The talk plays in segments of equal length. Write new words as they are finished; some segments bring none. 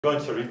We're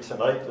going to read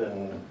tonight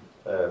in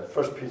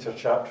 1 Peter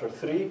chapter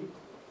 3.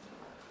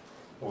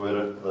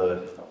 We're at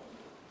the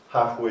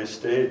halfway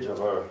stage of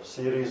our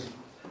series,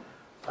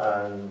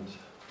 and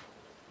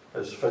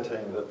it's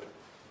fitting that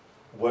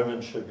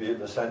women should be at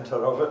the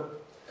centre of it.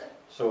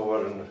 So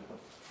we're in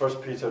 1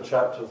 Peter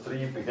chapter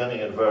 3,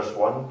 beginning in verse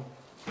 1.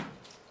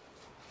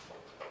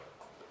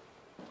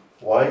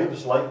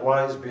 Wives,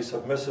 likewise, be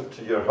submissive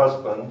to your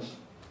husbands,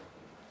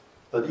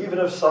 that even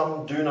if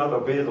some do not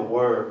obey the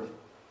word,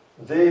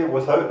 they,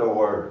 without a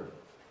word,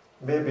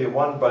 may be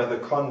won by the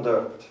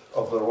conduct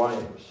of their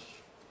wives,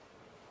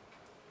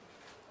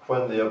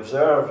 when they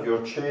observe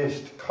your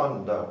chaste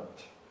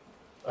conduct,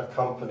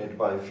 accompanied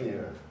by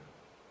fear.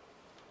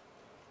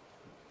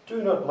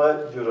 Do not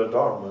let your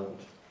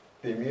adornment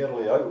be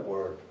merely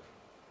outward,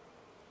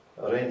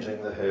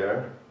 arranging the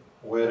hair,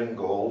 wearing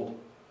gold,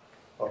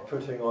 or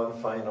putting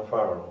on fine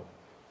apparel.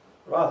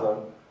 Rather,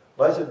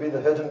 let it be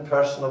the hidden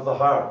person of the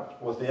heart,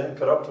 with the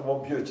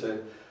incorruptible beauty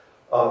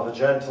of a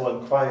gentle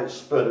and quiet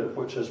spirit,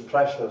 which is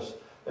precious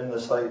in the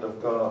sight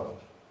of God.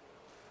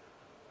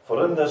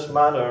 For in this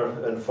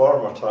manner, in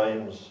former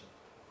times,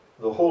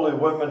 the holy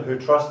women who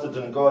trusted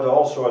in God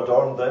also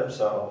adorned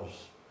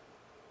themselves,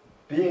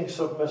 being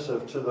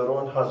submissive to their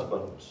own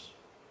husbands,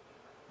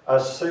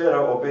 as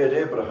Sarah obeyed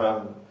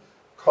Abraham,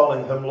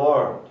 calling him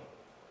Lord,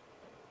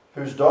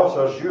 whose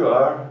daughters you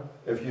are,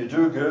 if you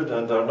do good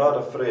and are not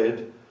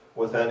afraid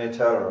with any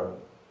terror.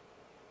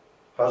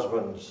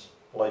 Husbands,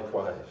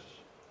 likewise,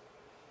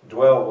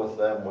 dwell with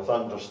them with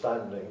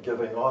understanding,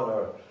 giving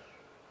honour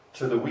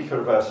to the weaker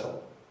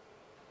vessel,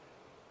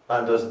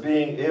 and as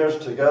being heirs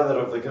together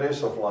of the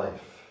grace of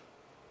life,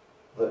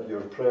 that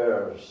your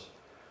prayers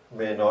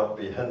may not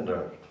be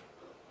hindered.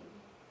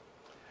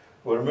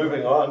 We're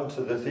moving on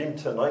to the theme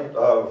tonight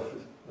of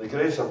the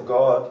grace of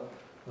God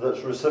that's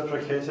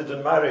reciprocated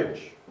in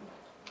marriage.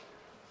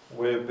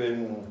 We've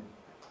been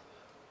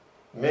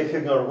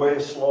making our way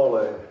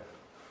slowly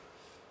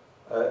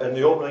in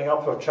the opening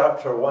up of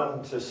chapter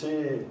 1 to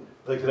see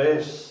the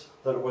grace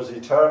that was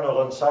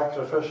eternal and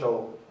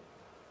sacrificial,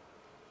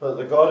 that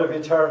the God of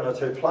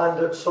eternity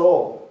planned it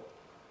so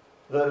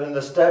that in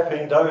the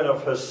stepping down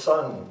of his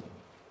Son,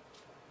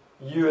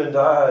 you and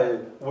I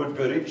would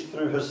be reached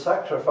through his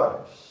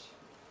sacrifice,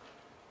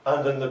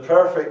 and in the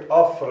perfect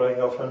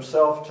offering of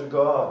himself to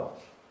God,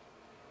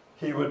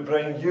 he would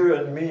bring you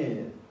and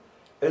me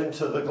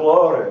into the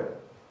glory,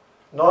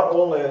 not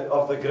only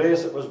of the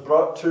grace that was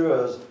brought to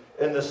us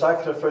in the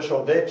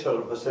sacrificial nature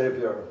of the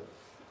Saviour,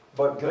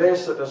 but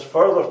grace that is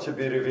further to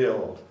be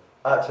revealed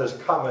at his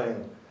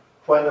coming,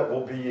 when it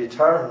will be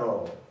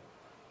eternal,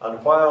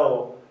 and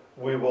while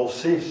we will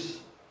cease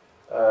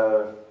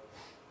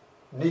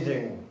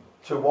needing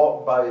to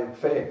walk by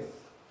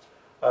faith.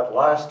 At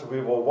last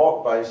we will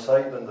walk by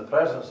sight in the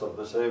presence of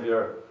the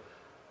Saviour,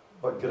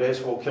 but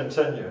grace will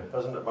continue.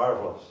 Isn't it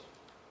marvellous?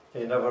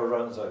 He never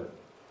runs out.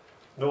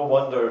 No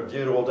wonder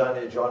dear old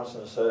Andy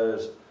Johnson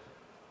says,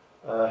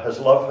 his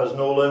love has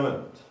no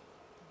limit,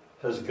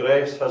 his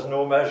grace has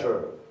no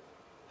measure,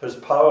 his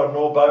power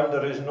no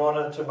boundaries known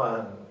unto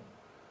man,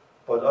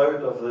 but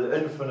out of the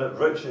infinite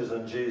riches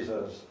in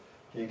Jesus,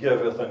 he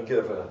giveth and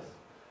giveth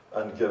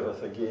and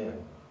giveth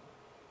again.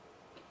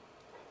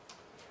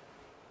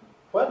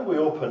 When we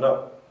open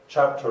up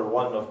chapter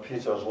 1 of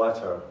Peter's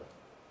letter,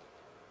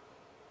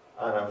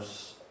 and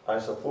I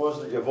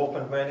suppose that you've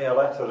opened many a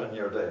letter in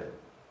your day,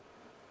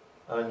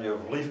 and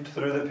you've leafed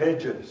through the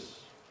pages,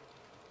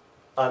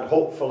 and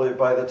hopefully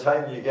by the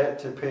time you get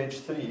to page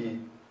 3,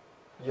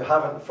 you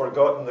haven't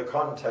forgotten the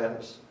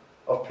contents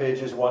of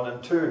pages 1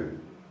 and 2.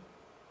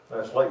 Now,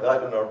 it's like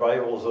that in our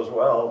Bibles as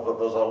well, that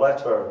there's a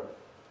letter,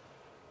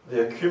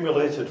 the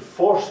accumulated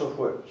force of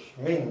which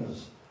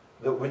means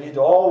that we need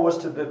always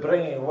to be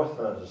bringing with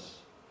us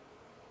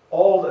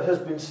all that has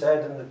been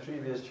said in the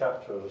previous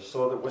chapters,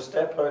 so that we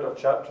step out of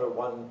chapter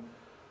 1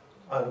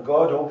 and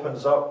God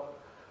opens up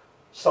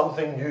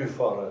something new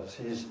for us.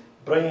 He's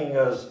bringing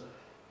us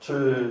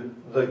to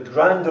the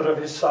grandeur of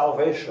his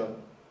salvation.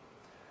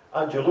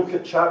 And you look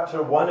at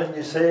chapter 1 and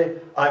you say,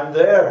 I'm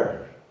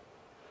there.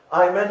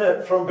 I'm in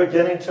it from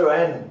beginning to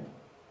end.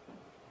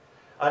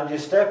 And you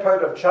step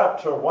out of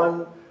chapter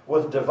 1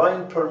 with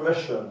divine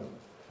permission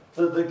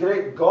that the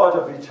great God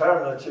of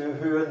eternity,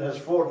 who in his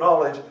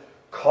foreknowledge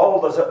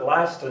called us at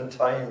last in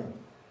time,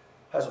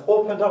 has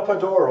opened up a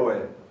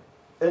doorway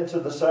into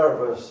the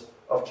service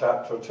of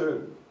chapter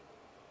 2.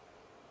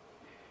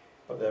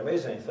 But the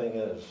amazing thing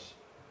is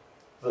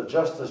that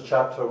just as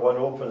chapter 1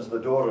 opens the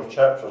door of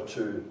chapter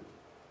 2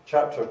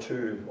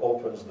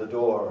 opens the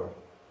door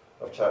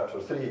of chapter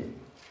 3.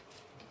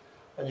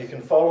 And you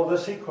can follow the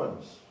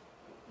sequence,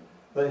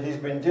 that he's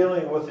been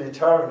dealing with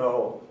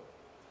eternal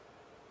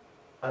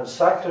and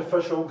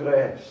sacrificial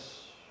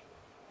grace.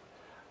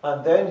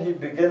 And then he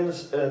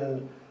begins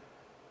in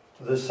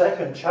the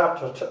second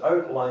chapter to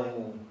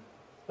outline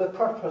the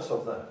purpose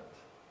of that.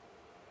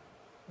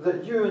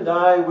 That you and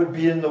I would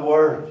be in the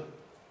Word,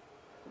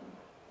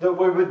 that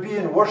we would be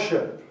in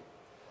worship,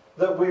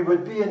 that we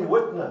would be in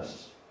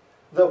witness,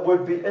 that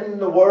would be in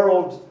the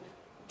world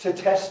to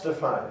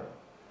testify,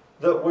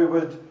 that we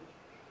would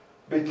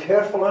be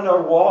careful in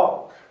our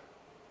walk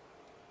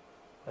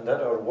and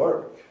at our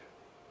work.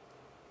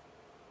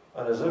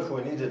 And as if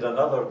we needed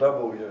another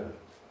W,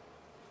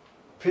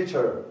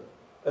 Peter,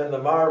 in the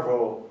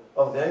marvel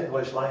of the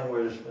English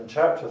language in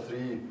chapter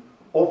 3,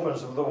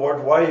 opens with the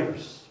word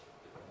wives.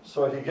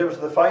 So he gives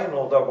the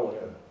final W.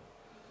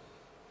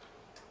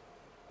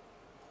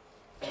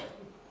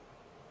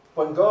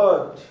 When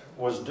God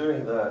was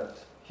doing that,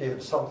 he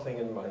had something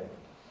in mind.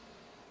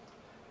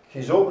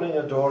 He's opening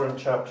a door in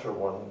chapter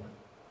 1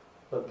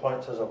 that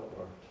points us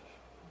upward.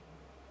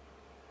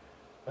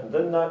 And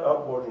in that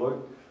upward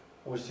look,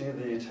 we see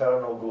the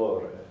eternal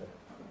glory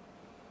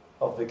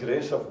of the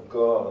grace of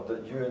God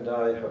that you and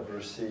I have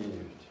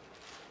received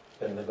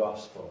in the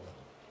gospel.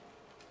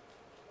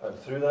 And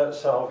through that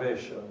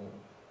salvation,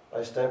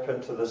 I step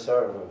into the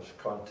service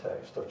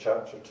context of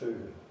chapter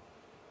 2.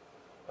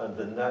 And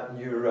in that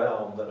new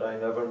realm that I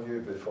never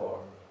knew before,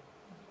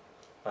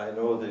 I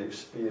know the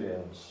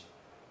experience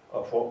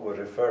of what we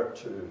refer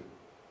to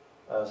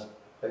as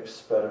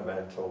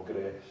experimental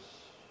grace.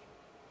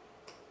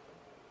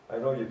 I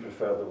know you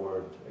prefer the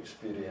word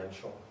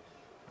experiential.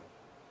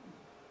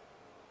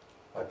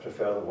 I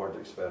prefer the word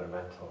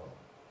experimental.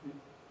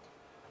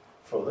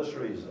 For this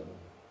reason,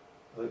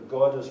 that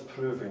God is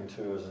proving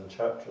to us in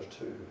chapter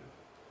 2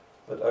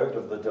 that out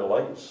of the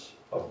delights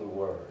of the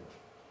Word,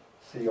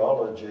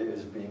 theology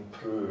is being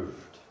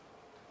proved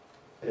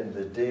in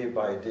the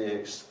day-by-day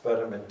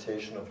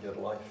experimentation of your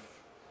life,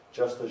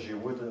 just as you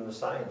would in the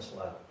science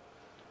lab.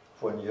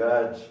 When you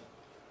add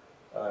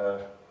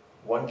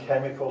one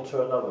chemical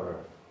to another,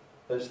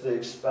 it's the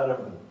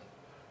experiment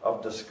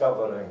of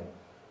discovering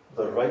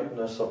the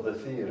rightness of the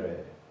theory.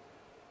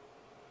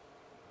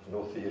 There's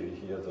no theory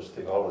here, there's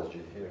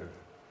theology here.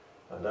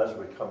 And as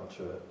we come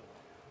to it,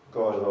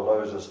 God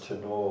allows us to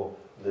know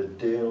the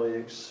daily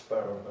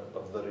experiment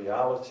of the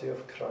reality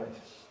of Christ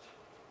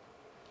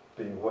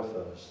being with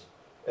us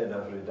in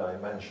every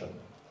dimension.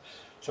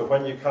 So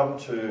when you come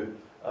to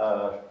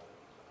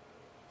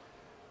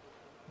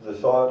the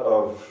thought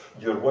of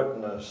your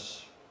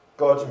witness,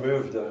 God's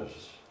moved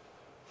us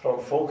from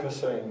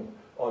focusing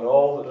on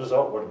all that is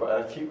upward, but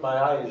I keep my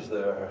eyes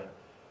there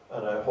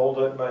and I hold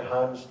out my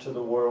hands to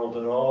the world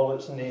and all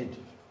its need.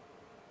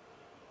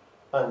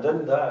 And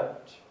in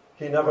that,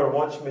 he never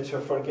wants me to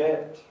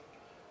forget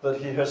that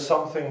he has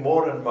something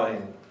more in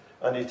mind.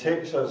 And he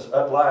takes us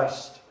at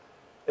last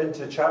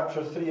into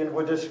chapter 3, and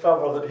we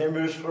discover that he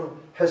moves from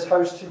his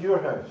house to your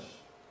house.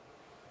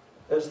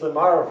 It's the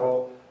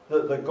marvel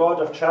that the God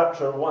of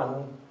chapter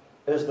 1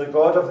 is the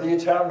God of the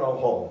eternal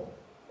home.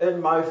 In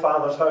my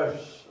Father's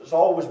house. It's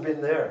always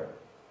been there.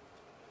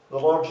 The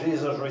Lord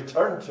Jesus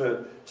returned to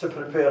it to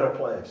prepare a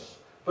place.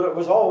 But it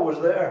was always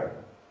there.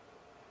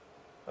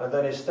 And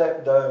then he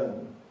stepped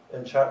down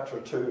in chapter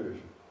 2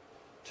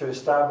 to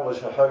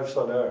establish a house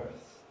on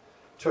earth,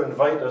 to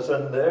invite us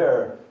in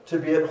there, to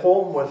be at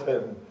home with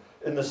him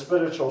in the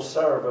spiritual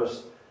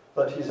service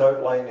that he's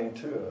outlining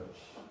to us.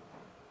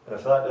 And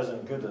if that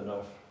isn't good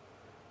enough,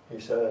 he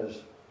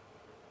says,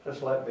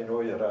 just let me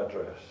know your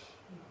address,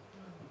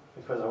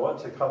 because I want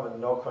to come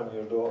and knock on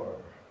your door.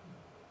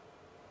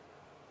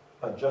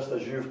 And just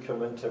as you've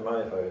come into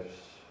my house,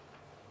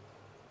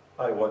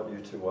 I want you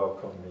to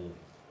welcome me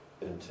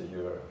into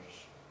yours.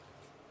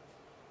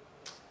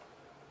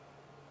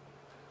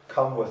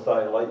 Come with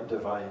thy light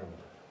divine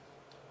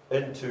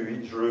into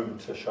each room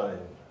to shine.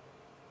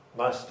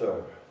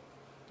 Master,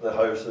 the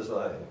house is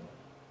thine.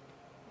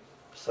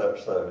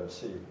 Search thou and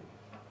see.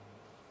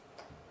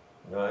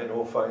 Now I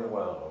know fine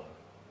well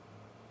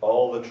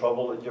all the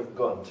trouble that you've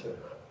gone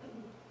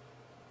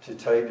to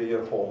tidy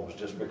your homes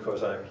just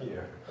because I'm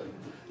here.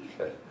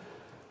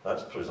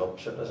 That's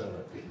presumption, isn't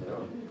it? You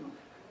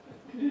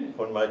know?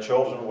 When my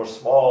children were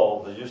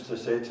small, they used to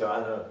say to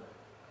Anna,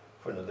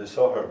 when they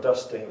saw her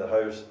dusting the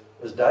house,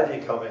 is Daddy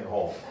coming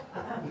home?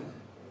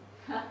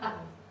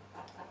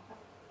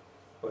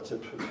 But to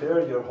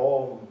prepare your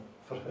home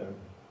for him,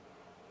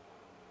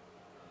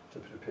 to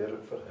prepare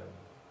it for him,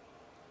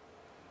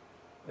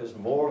 is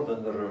more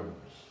than the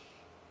rooms.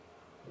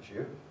 It's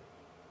you.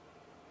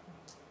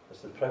 It's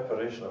the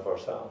preparation of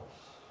ourselves.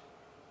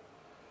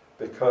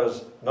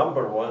 Because,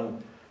 number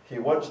one, he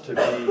wants to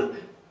be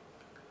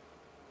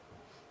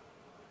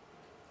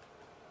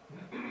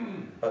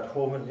at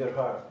home in your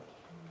heart.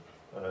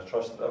 And I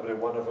trust that every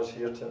one of us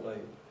here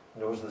tonight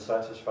knows the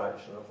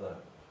satisfaction of that.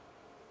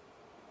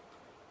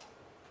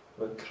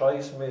 But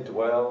Christ may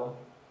dwell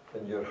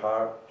in your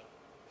heart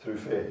through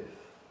faith.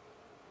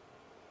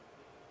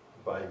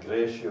 By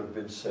grace you have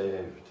been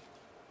saved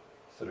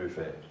through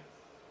faith.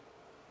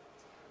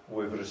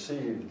 We've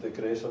received the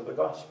grace of the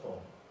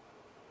gospel.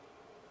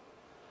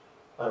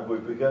 And we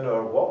begin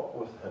our walk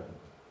with him.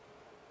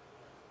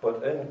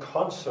 But in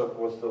concert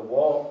with the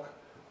walk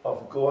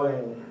of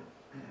going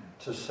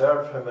to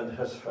serve him in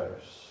his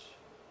house,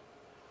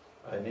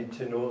 I need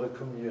to know the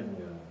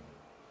communion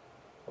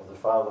of the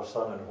Father,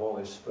 Son, and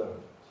Holy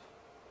Spirit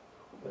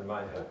in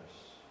my house.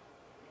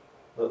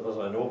 That there's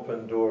an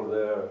open door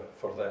there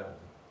for them,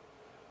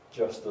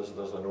 just as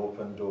there's an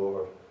open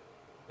door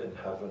in in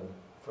heaven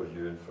for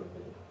you and for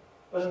me.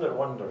 Isn't it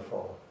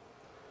wonderful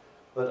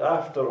that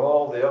after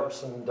all the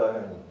ups and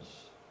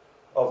downs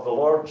of the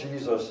Lord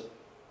Jesus'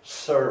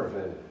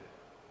 survey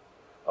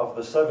of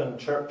the 7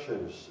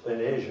 churches in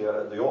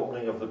Asia at the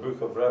opening of the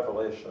book of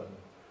Revelation,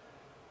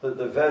 that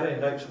the very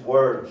next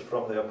words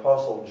from the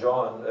Apostle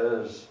John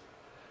is,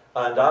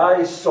 "And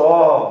I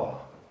saw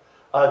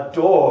a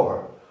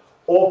door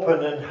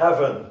open in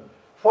heaven."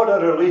 What a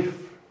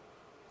relief.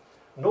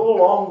 No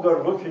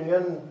longer looking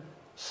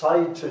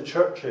inside to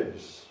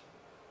churches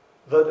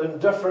that in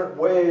different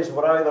ways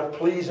were either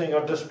pleasing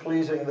or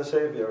displeasing the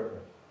Saviour,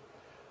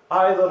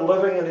 either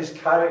living in his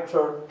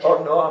character or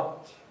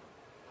not.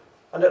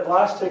 And at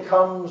last he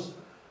comes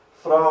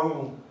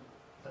from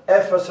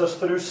Ephesus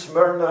through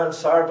Smyrna and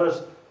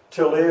Sardis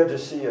to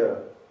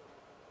Laodicea.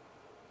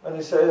 And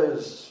he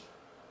says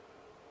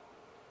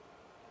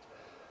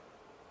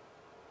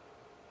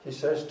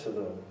to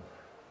them,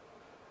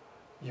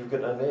 "You've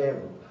got a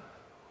name."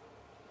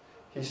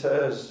 He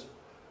says,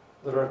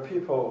 "There are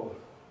people,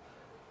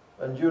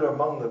 and you're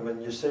among them,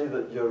 and you say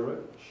that you're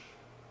rich.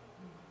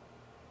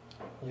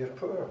 You're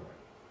poor,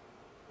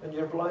 and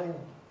you're blind,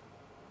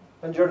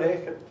 and you're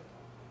naked."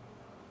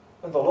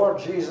 And the Lord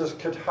Jesus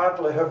could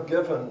hardly have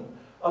given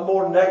a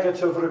more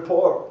negative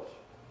report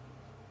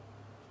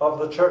of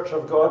the Church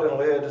of God in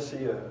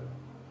Laodicea.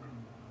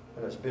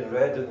 And it's been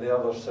read in the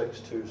other 6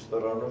 too, so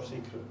there are no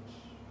secrets.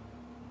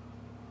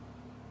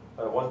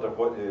 I wonder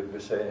what he would be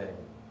saying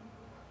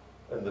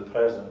in the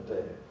present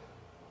day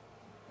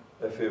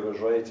if he was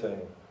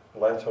writing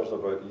letters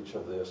about each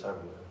of the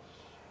assemblies.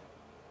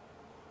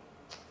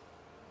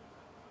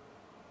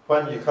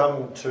 When you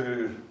come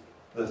to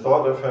the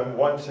thought of him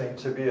wanting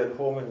to be at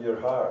home in your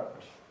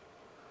heart,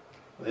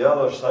 the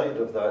other side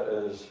of that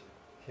is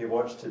he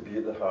wants to be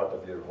at the heart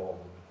of your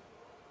home.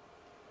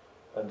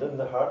 And in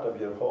the heart of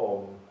your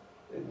home,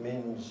 it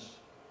means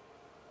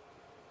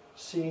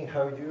seeing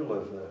how you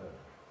live there,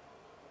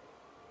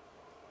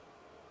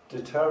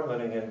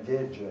 determining,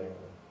 engaging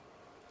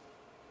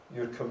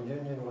your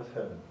communion with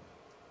him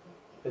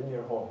in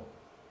your home.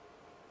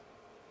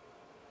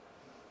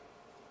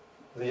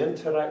 The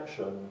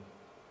interaction,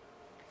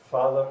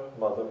 father,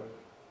 mother,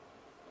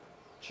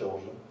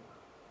 children,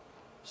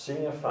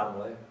 seeing a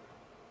family,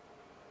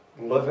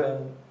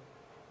 living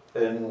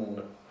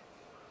in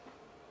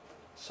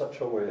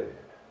such a way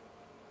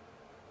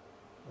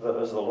that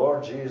as the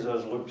Lord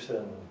Jesus looks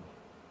in,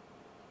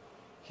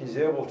 he's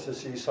able to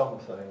see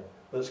something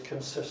that's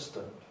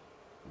consistent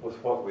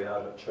with what we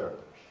are at church.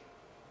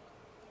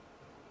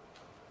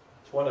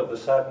 It's one of the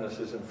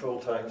sadnesses in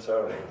full-time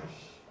service.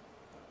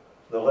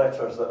 The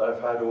letters that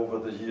I've had over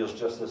the years,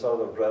 just as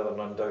other brethren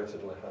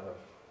undoubtedly have,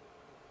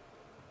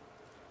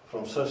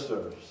 from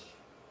sisters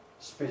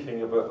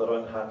speaking about their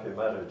unhappy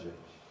marriages.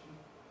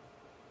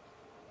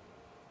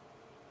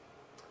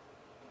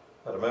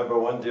 I remember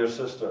one dear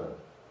sister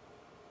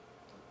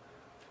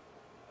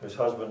whose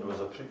husband was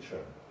a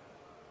preacher,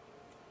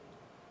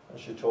 and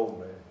she told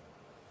me,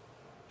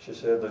 she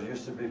said, there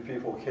used to be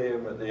people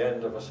came at the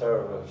end of a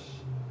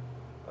service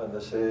and they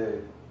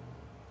say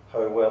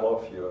how well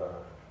off you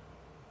are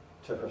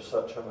to have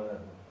such a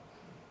man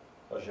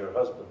as your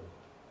husband.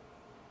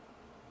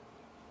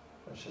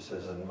 And she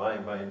says, in my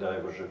mind I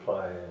was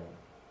replying,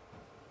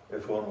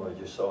 if only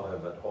you saw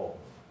him at home.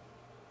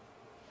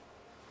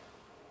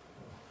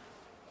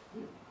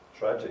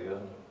 Tragic, isn't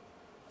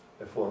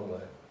it? If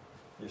only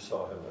you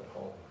saw him at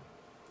home.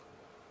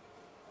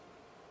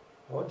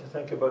 I want to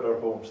think about our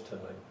homes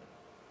tonight.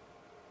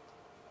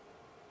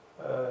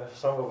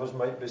 Some of us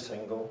might be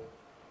single,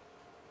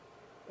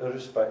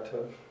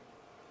 irrespective.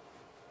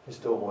 He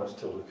still wants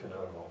to look in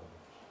our homes.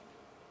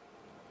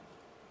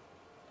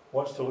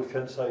 Wants to look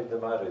inside the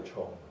marriage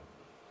home.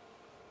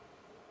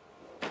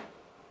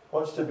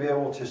 Wants to be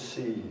able to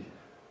see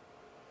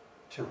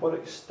to what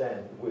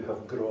extent we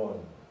have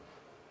grown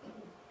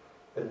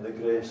in the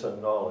grace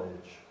and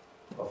knowledge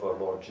of our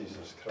Lord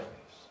Jesus Christ.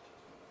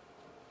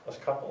 As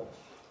couples,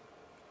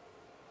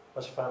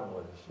 as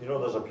families. You know,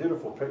 there's a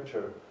beautiful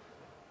picture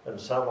in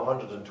Psalm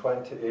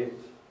 128.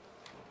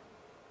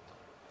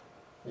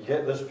 You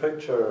get this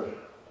picture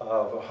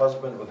of a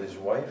husband with his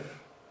wife.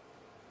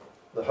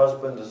 The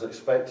husband is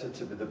expected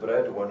to be the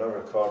breadwinner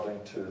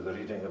according to the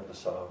reading of the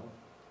psalm.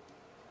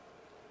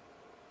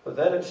 But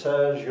then it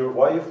says, your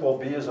wife will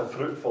be as a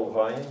fruitful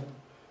vine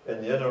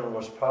in the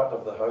innermost part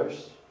of the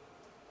house,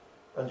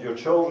 and your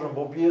children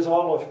will be as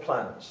olive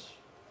plants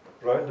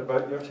round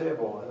about your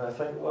table. And I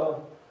think,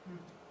 well,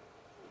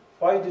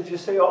 why did you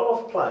say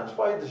olive plants?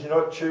 Why did you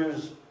not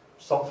choose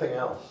something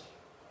else?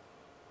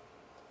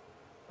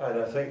 And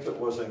I think it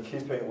was in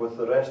keeping with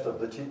the rest of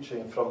the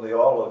teaching from the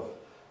olive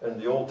in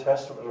the Old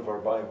Testament of our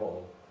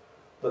Bible,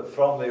 that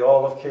from the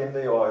olive came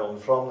the oil,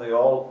 and from the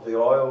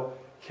oil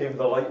came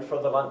the light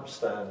for the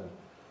lampstand.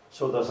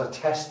 So there's a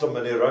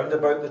testimony round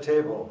about the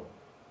table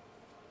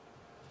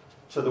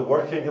to the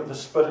working of the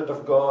Spirit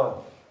of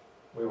God.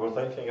 We were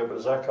thinking about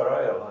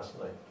Zechariah last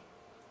night.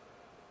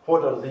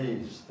 What are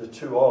these? The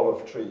 2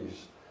 olive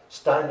trees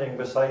standing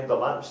beside the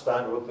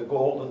lampstand with the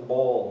golden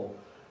bowl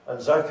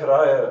And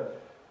Zechariah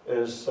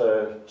is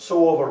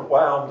so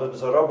overwhelmed, and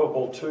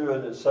Zerubbabel too,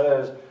 and it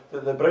says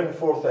that they bring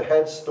forth a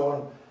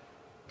headstone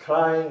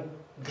crying,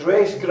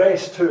 "Grace,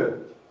 grace" to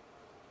it.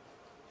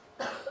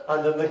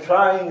 And in the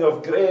crying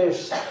of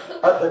grace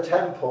at the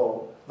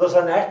temple, there's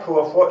an echo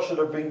of what should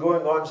have been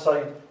going on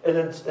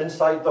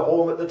inside the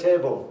home at the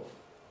table.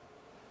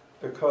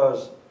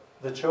 Because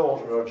the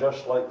children are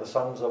just like the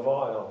sons of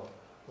oil.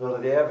 They're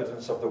the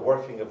evidence of the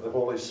working of the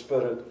Holy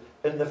Spirit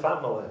in the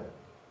family.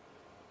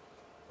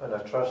 And I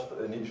trust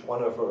that in each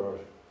one of our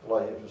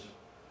lives,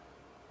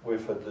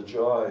 we've had the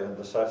joy and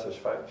the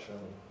satisfaction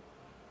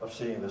of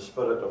seeing the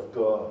Spirit of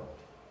God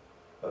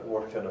at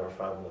work in our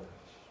families.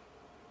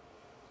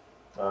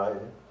 Aye,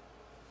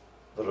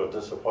 there are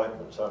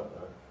disappointments, aren't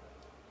there?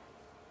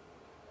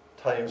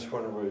 Times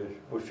when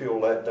we feel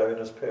let down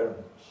as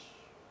parents.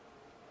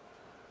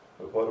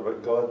 But what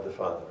about God the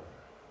Father?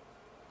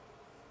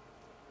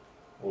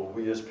 Will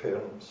we as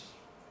parents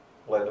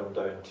let him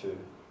down too?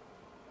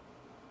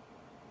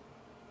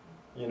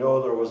 You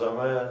know, there was a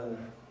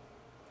man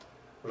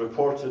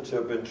reported to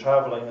have been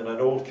travelling in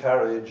an old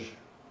carriage,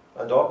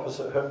 and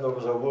opposite him there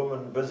was a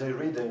woman busy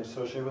reading,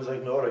 so she was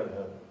ignoring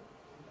him.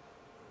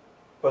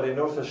 But he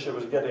noticed she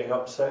was getting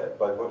upset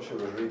by what she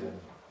was reading.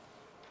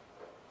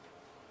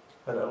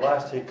 And at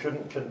last he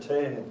couldn't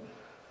contain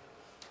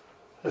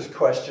his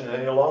question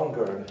any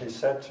longer, and he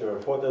said to her,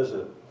 "What is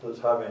it that's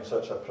having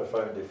such a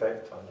profound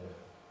effect on you?"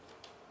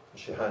 And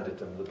she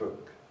handed him the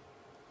book.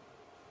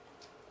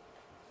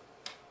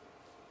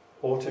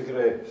 "O to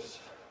grace,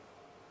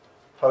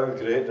 how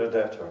great a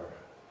debtor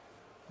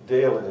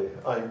daily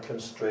I'm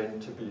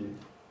constrained to be.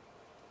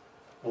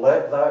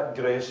 Let that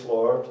grace,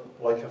 Lord,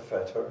 like a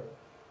fetter,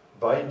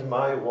 bind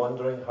my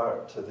wandering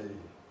heart to thee.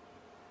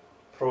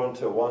 Prone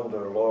to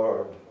wander,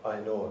 Lord, I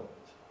know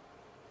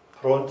it.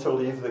 Prone to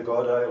leave the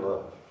God I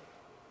love.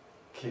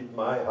 Keep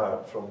my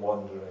heart from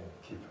wandering,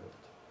 keep it,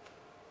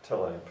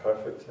 till I'm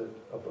perfected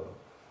above."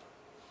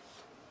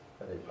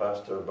 And he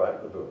passed her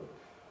back the book.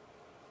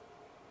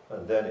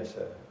 And then he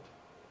said,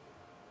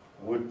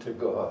 "Would to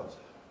God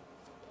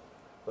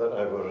that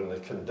I were in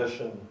the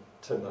condition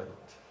tonight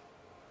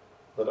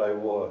that I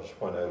was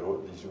when I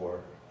wrote these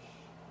words."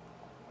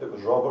 It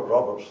was Robert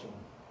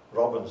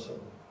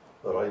Robinson,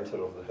 the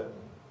writer of the hymn.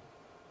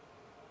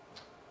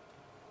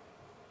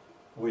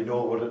 We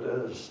know what it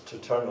is to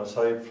turn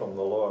aside from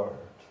the Lord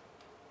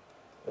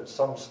at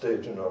some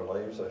stage in our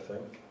lives, I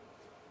think.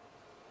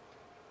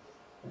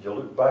 You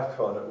look back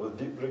on it with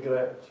deep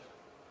regret.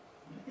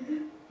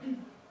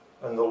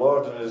 And the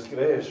Lord in His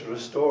grace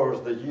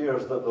restores the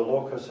years that the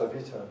locusts have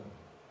eaten.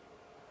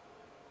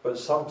 But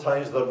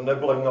sometimes they're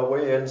nibbling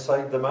away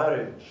inside the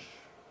marriage.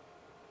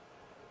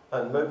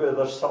 And maybe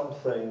there's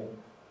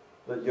something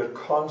that you're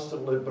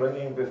constantly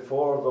bringing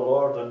before the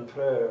Lord in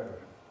prayer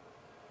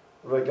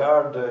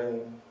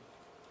regarding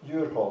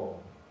your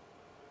home,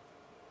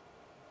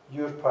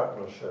 your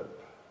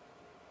partnership,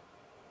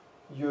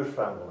 your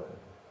family,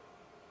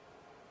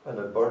 and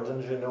it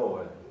burdens you no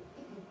end.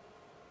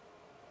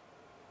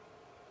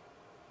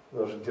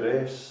 There's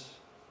grace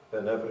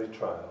in every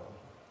trial,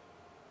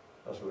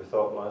 as we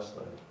thought last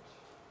night.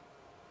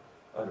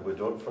 And we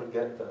don't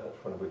forget that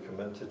when we come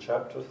into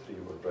chapter 3,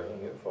 we're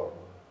bringing it forward.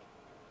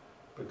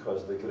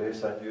 Because the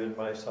grace I knew in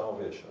my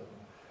salvation,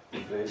 the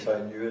grace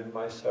I knew in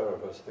my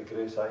service, the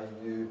grace I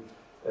knew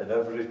in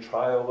every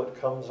trial that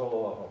comes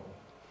along,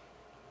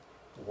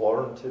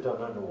 warranted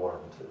and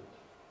unwarranted.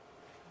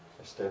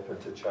 I step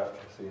into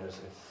chapter 3 and I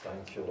say,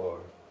 "Thank you,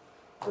 Lord.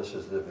 This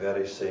is the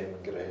very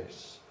same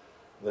grace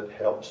that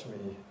helps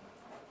me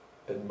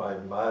in my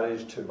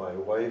marriage to my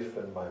wife,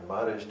 in my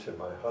marriage to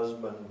my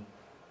husband,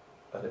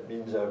 and it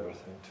means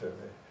everything to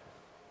me."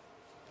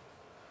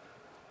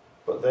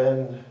 But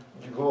then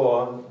you go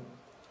on,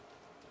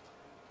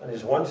 and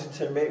He's wanting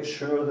to make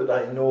sure that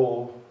I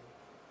know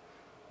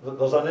that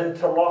there's an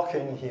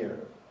interlocking here.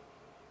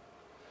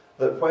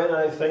 That when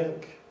I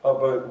think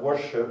about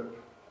worship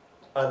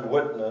and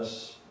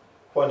witness,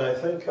 when I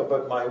think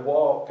about my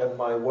walk and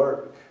my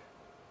work,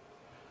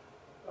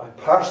 I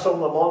parcel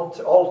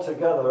them all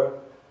together,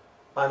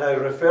 and I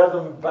refer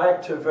them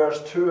back to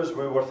verse 2 as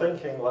we were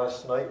thinking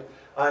last night,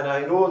 and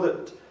I know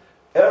that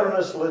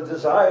earnestly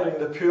desiring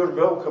the pure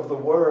milk of the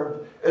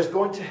Word is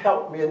going to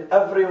help me in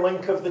every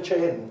link of the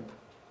chain.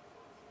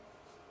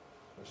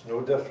 It's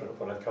no different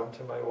when I come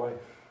to my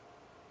wife.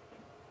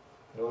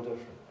 No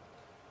different.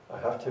 I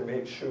have to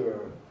make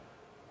sure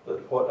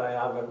that what I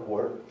am at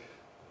work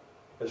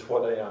is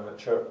what I am at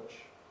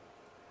church.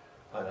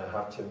 And I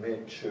have to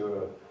make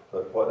sure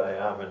that what I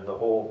am in the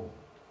home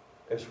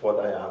is what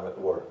I am at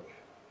work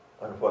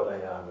and what I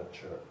am at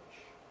church.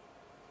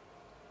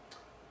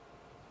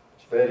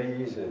 It's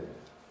very easy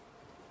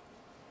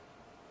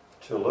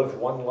to live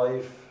one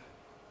life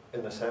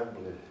in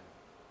assembly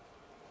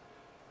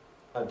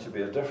and to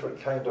be a different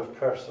kind of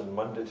person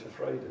Monday to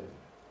Friday.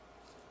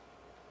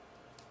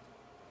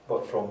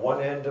 But from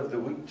one end of the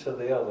week to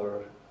the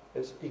other,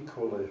 it's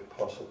equally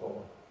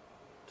possible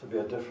to be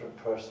a different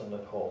person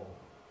at home.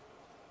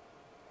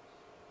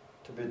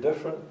 To be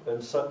different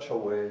in such a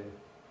way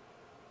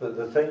that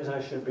the things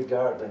I should be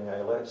guarding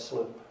I let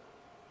slip.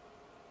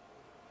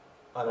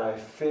 And I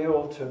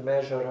fail to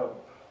measure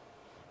up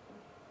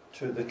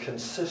to the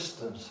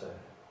consistency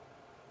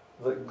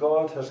that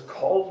God has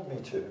called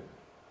me to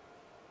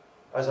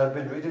as I've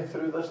been reading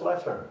through this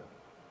letter.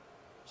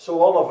 So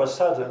all of a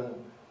sudden,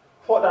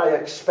 what I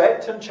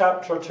expect in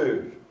chapter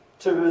 2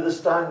 to be the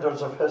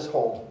standards of his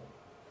home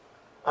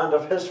and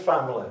of his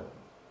family,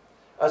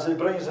 as he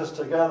brings us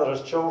together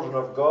as children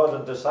of God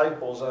and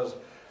disciples,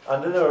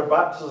 and in our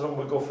baptism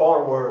we go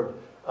forward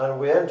and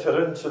we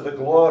enter into the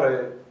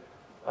glory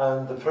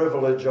and the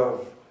privilege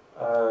of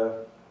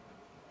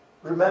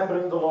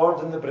remembering the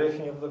Lord in the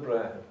breaking of the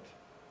bread,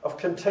 of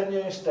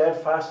continuing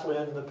steadfastly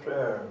in the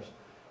prayers,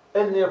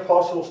 in the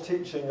apostles'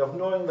 teaching, of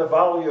knowing the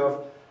value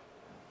of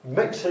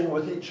mixing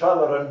with each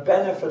other and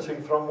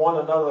benefiting from one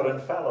another in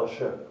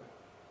fellowship.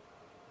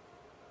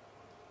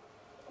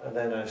 And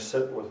then I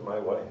sit with my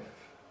wife.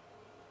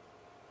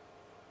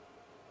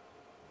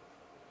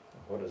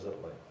 What is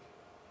it like?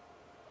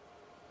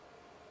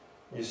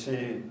 You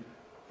see,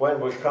 when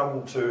we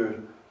come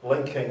to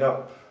linking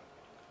up,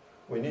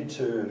 we need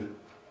to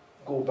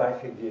go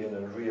back again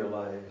and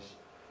realize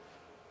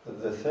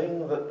that the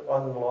thing that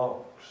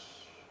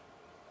unlocks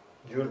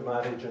your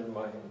marriage and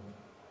mine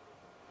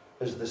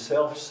is the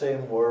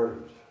self-same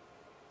word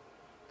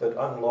that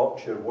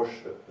unlocks your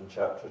worship in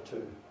chapter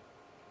 2.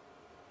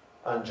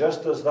 And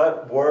just as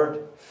that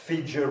word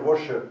feeds your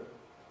worship,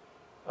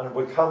 and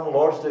we come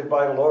Lord's Day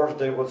by Lord's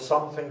Day with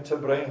something to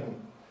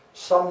bring,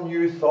 some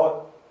new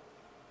thought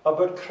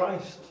about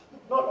Christ.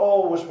 Not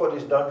always what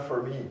he's done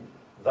for me.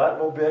 That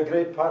will be a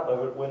great part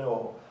of it, we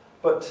know.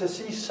 But to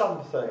see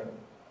something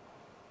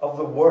of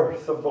the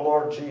worth of the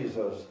Lord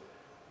Jesus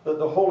that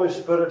the Holy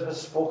Spirit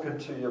has spoken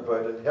to you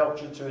about and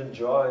helped you to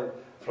enjoy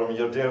from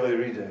your daily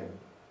reading.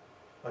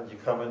 And you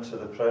come into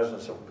the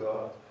presence of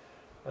God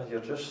and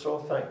you're just so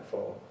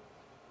thankful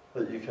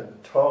that you can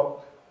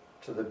talk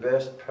to the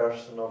best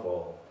person of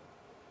all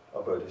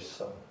about his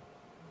Son.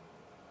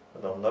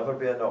 And there'll never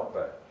be a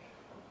knockback.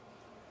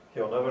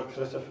 He'll never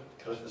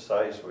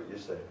criticize what you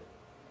say.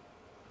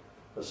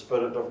 The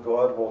Spirit of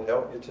God will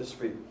help you to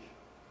speak.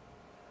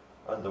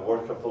 And the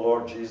work of the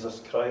Lord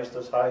Jesus Christ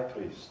as High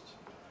Priest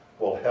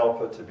will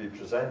help it to be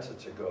presented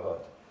to God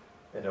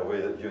in a way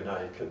that you and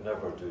I could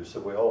never do. So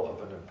we all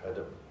have an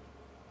impediment.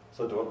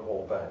 So don't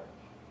hold back.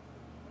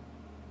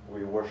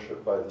 We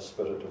worship by the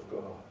Spirit of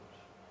God.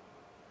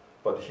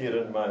 But here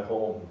in my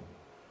home,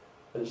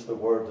 it's the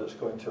Word that's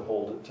going to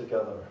hold it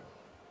together.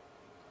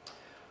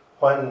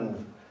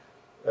 When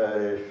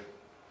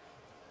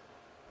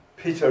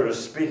Peter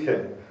is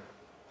speaking,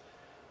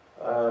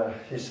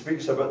 he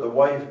speaks about the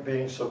wife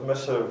being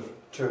submissive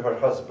to her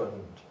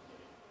husband.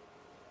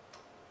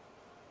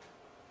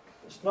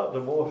 It's not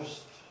the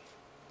most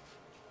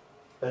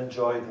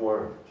enjoyed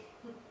word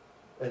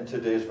in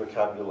today's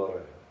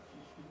vocabulary.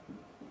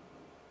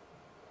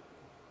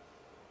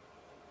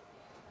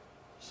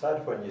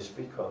 Sad when you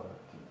speak on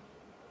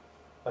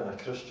it and a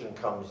Christian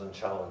comes and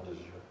challenges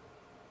you.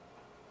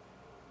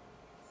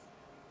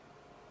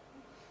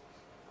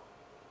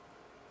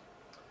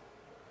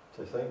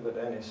 To think that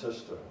any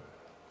sister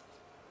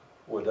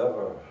would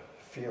ever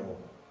feel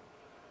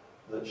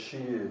that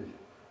she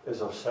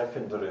is of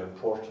secondary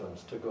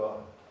importance to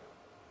God.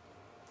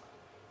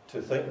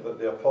 To think that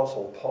the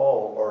Apostle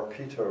Paul or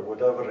Peter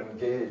would ever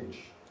engage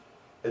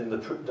in the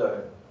put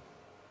down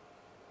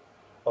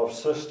of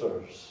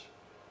sisters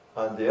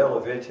and the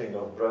elevating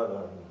of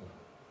brethren.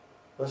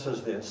 This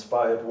is the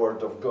inspired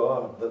word of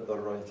God that they're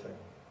writing.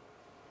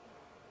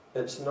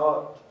 It's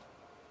not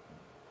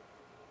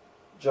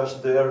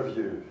just their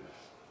view.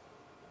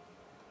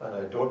 And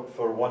I don't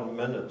for 1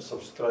 minute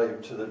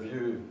subscribe to the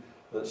view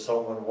that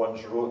someone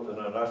once wrote in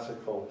an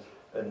article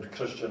in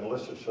Christian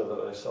literature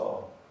that I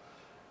saw,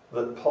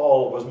 that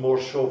Paul was more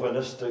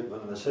chauvinistic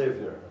than the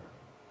Saviour.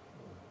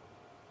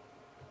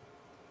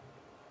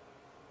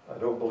 I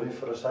don't believe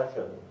for a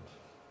second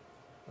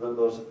that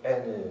there's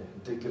any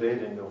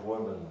degrading of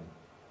women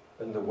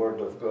in the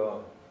Word of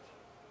God.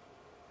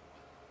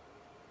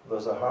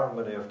 There's a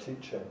harmony of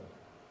teaching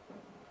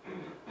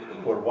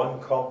where one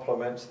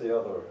complements the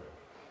other,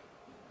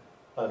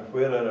 and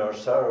where in our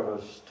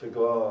service to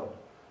God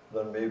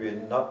there may be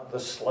not the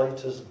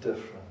slightest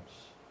difference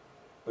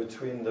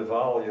between the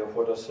value of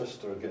what a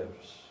sister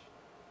gives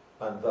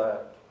and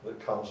that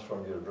comes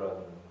from your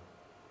brethren.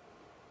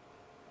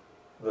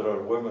 There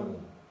are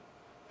women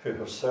who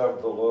have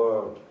served the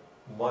Lord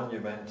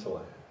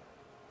monumentally.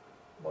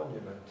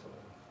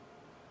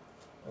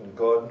 And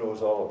God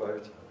knows all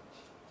about it.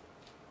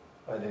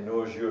 And He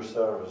knows your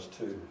service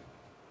too.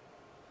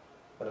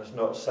 And it's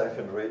not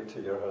second rate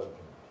to your husband.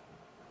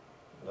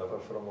 Never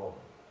for a moment.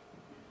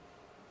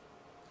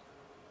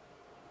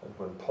 And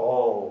when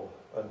Paul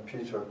and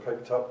Peter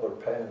picked up their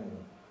pen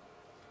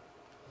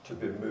to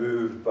be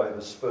moved by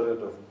the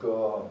Spirit of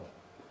God,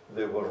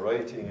 they were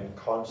writing in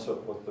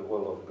concert with the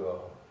will of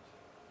God.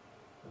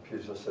 And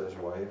Peter says,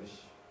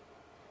 wives,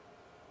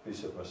 be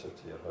submissive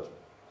to your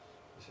husband.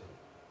 He said,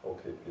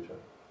 okay, Peter,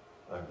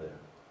 I'm there.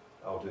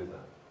 I'll do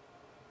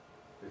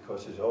that.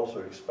 because he's also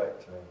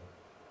expecting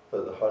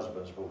that the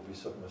husbands will be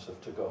submissive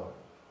to God.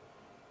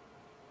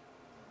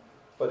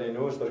 But he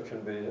knows there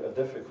can be a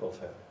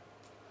difficulty.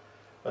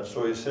 And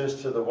so he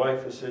says to the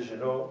wife, he says, you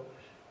know,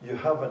 you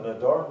have an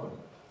adornment.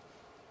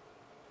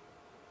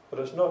 But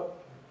it's not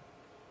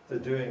the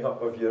doing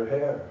up of your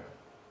hair.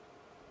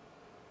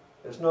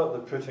 It's not the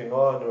putting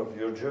on of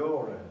your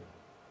jewelry.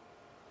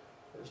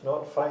 It's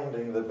not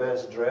finding the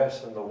best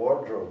dress in the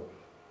wardrobe.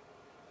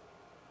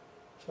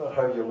 It's not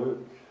how you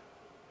look.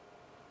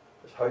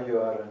 It's how you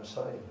are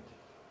inside.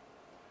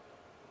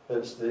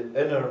 It's the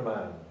inner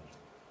man.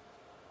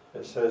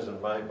 It says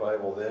in my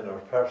Bible, the inner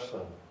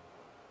person.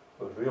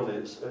 But really,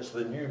 it's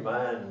the new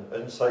man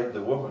inside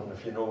the woman,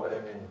 if you know what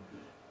I mean.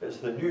 It's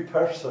the new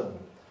person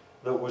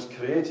that was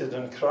created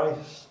in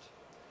Christ.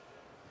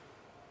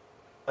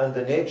 And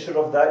the nature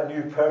of that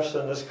new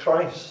person is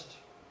Christ.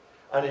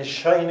 And he's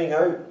shining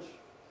out.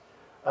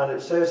 And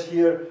it says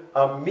here,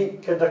 a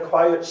meek and a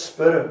quiet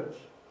spirit.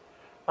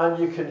 And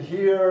you can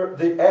hear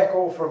the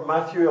echo from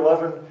Matthew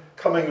 11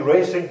 coming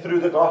racing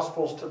through the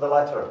Gospels to the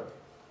letter.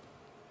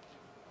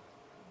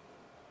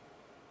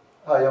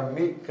 I am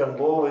meek and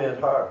lowly in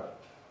heart.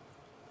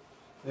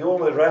 The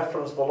only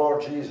reference the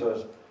Lord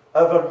Jesus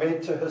ever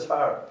made to his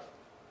heart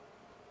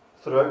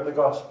throughout the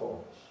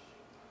Gospels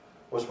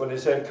was when he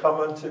said, come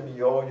unto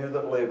me, all you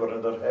that labour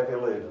and are heavy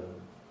laden.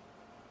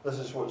 This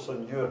is what's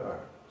in your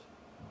heart.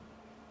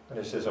 And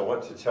he says, I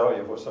want to tell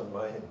you what's in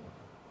mine.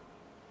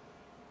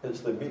 It's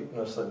the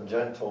meekness and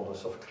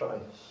gentleness of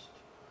Christ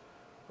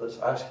that's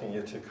asking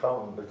you to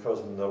come,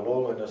 because in the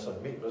lowliness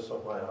and meekness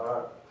of my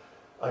heart,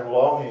 I'm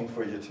longing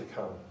for you to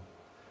come.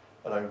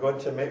 And I'm going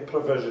to make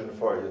provision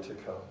for you to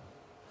come.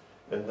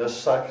 In this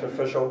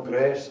sacrificial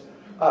grace,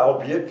 I'll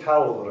be at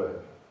Calvary.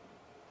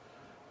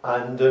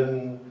 And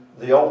in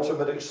the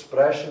ultimate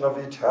expression of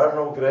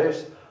eternal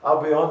grace,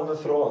 I'll be on the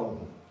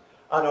throne.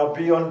 And I'll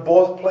be on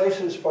both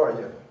places for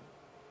you.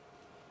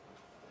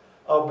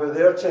 I'll be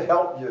there to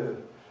help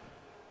you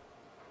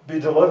be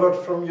delivered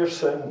from your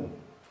sin.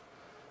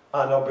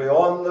 And I'll be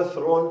on the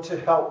throne to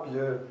help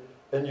you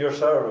in your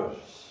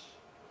service.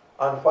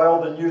 And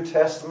while the New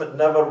Testament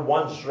never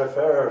once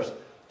refers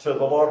to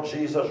the Lord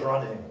Jesus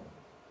running,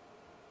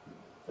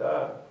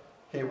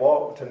 he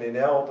walked and he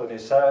knelt and he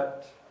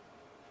sat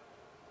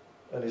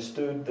and he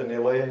stood and he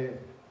lay.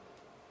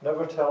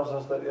 Never tells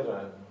us that he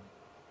ran.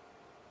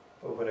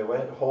 But when he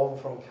went home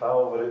from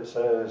Calvary, it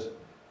says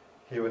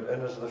he went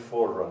in as the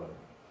forerunner.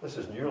 This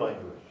is new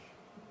language.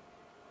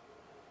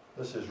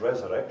 This is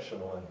resurrection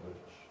language.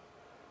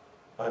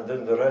 And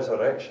in the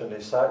resurrection,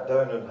 he sat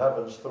down in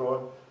heaven's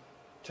throne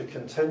to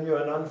continue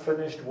an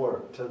unfinished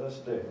work to this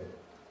day.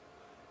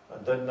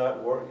 And in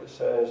that work, it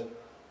says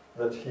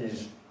that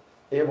he's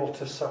able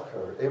to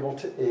succor, able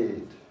to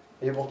aid,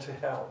 able to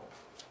help.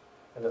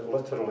 And it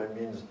literally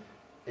means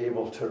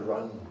able to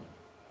run,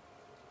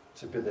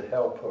 to be the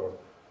helper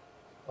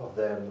of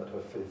them that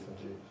have faith in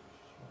Jesus.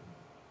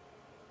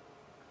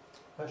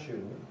 That's you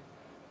and me.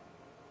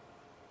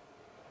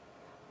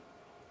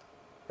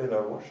 In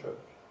our worship,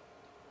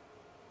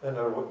 in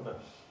our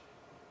witness,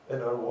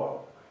 in our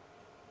walk,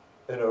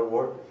 in our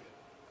work,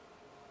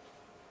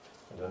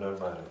 and in our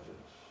marriages.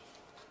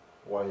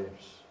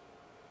 Wives,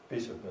 be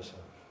submissive.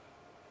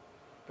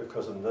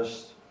 Because in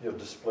this, you're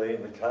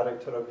displaying the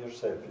character of your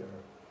Saviour.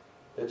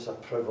 It's a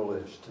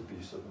privilege to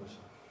be submissive.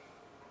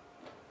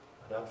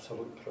 An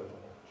absolute privilege.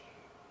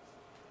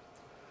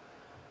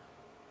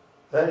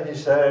 Then he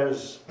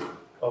says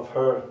of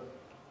her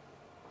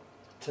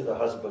to the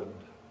husband,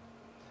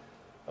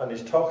 and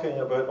he's talking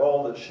about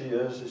all that she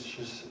is.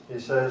 He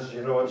says,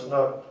 you know, it's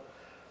not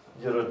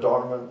your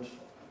adornment.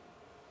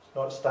 It's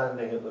not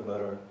standing at the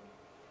mirror.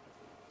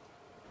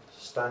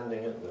 It's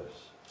standing at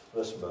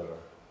this mirror.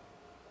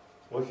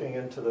 Looking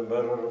into the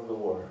mirror of the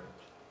Word.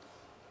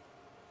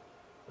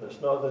 And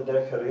it's not the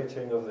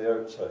decorating of the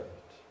outside.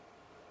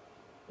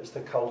 It's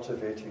the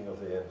cultivating of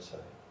the inside.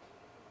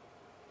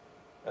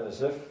 And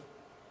as if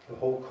the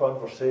whole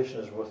conversation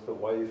is with the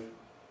wife,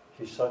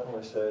 he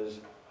suddenly says,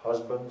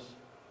 husbands,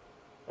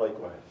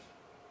 likewise.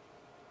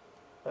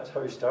 That's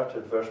how he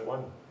started verse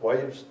 1.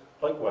 Wives,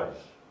 likewise.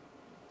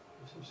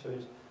 So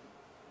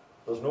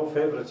there's no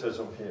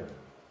favoritism here.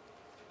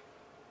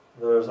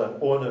 There's an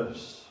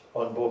onus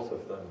on both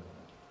of them.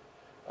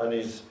 And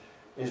he's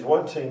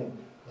wanting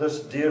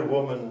this dear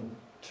woman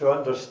to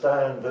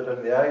understand that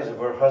in the eyes of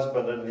her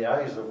husband, in the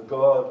eyes of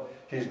God,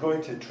 he's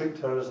going to treat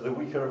her as the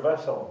weaker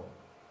vessel.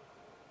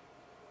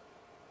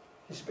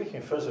 He's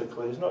speaking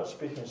physically, he's not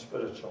speaking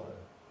spiritually.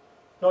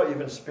 Not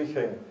even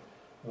speaking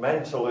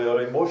mentally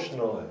or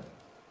emotionally.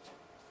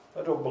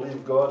 I don't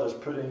believe God is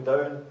putting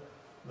down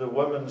the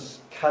woman's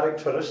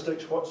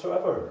characteristics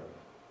whatsoever.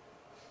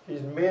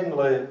 He's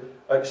mainly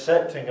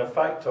accepting a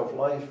fact of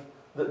life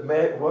that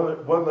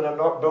women are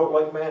not built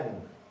like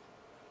men.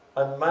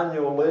 And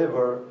manual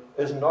labour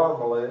is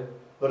normally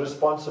the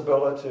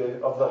responsibility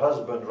of the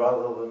husband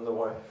rather than the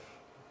wife.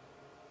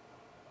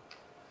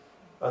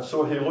 And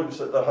so he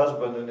looks at the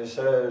husband and he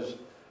says,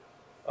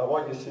 I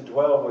want you to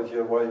dwell with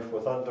your wife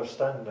with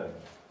understanding.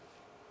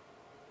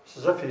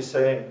 It's as if he's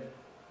saying,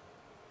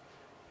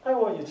 I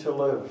want you to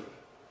live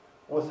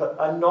with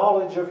a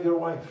knowledge of your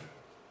wife,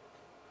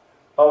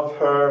 of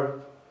her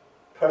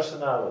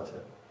personality,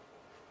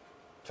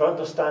 to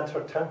understand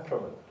her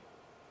temperament,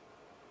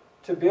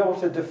 to be able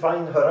to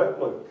define her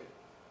outlook,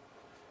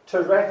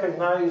 to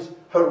recognize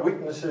her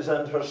weaknesses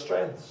and her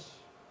strengths,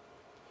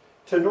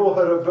 to know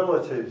her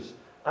abilities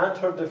and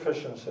her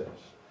deficiencies,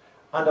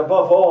 and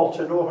above all,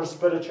 to know her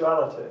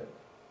spirituality.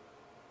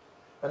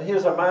 And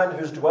here's a man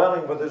who's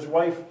dwelling with his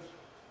wife,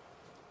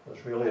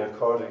 that's really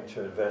according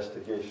to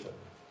investigation.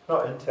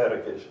 Not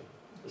interrogation,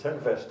 it's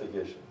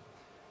investigation.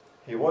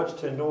 He wants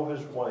to know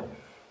his wife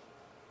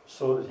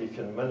so that he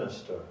can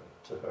minister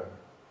to her.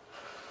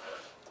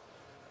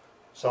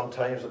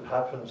 Sometimes it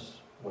happens,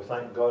 we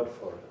thank God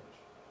for it.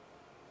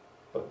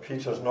 But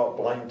Peter's not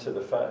blind to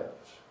the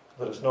fact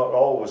that it's not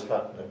always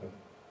happening.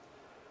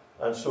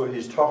 And so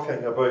he's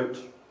talking about,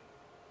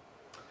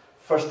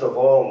 first of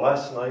all,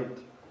 last night,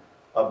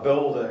 a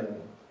building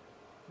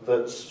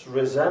that's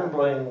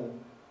resembling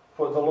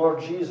what the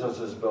Lord Jesus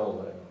is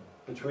building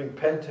between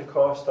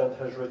Pentecost and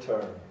his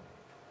return.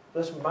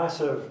 This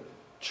massive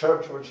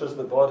church which is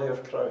the body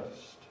of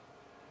Christ.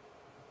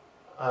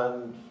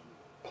 And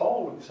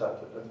Paul looks at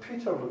it, and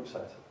Peter looks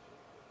at it.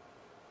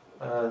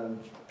 And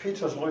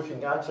Peter's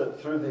looking at it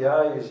through the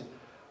eyes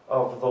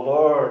of the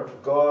Lord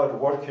God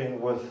working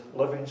with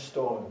living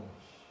stones.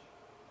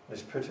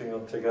 He's putting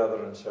them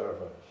together in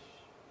service.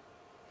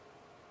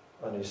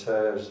 And he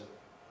says,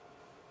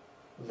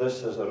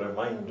 this is a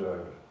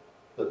reminder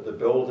that the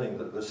building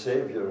that the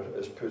Saviour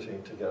is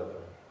putting together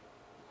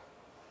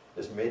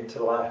is made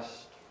to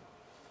last.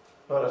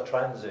 Not a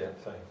transient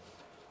thing.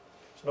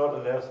 It's not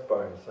an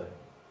earthbound thing.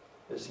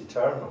 It's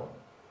eternal.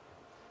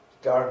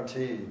 It's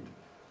guaranteed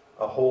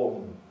a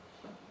home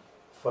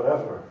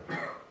forever.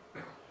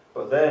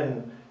 But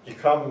then you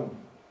come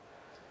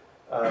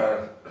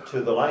to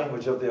the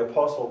language of the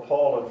Apostle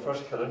Paul in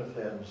 1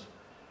 Corinthians,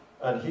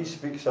 and he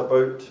speaks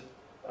about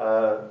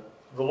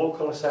the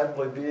local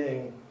assembly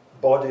being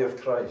body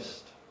of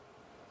Christ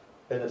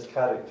in its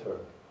character.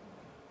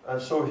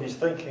 And so he's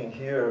thinking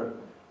here,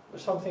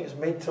 there's something that's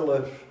made to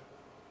live.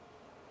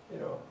 You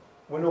know,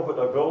 we know what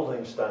a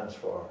building stands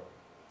for.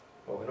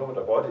 Well, we know what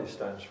a body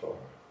stands for.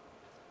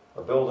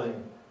 A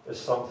building is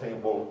something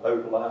that will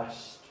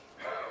outlast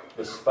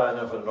the span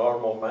of a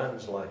normal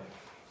man's life.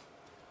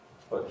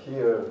 But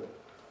here,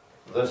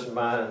 this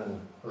man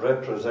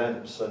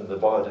represents in the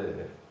body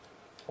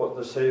what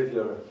the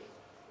Saviour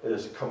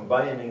is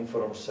combining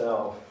for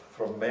himself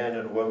from men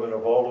and women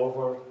of all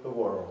over the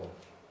world.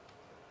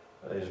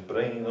 And he's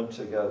bringing them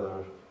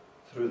together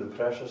through the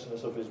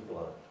preciousness of his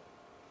blood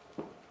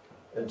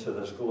into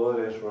this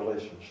glorious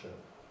relationship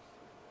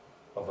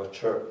of a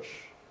church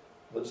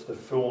that's the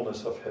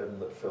fullness of him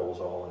that fills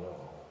all in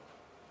all.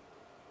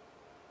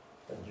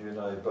 And you and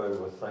I bow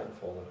with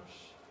thankfulness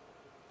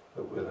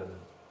that we're in it.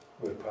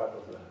 We're part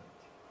of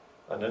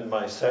that. And in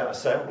my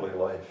assembly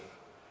life,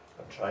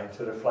 I'm trying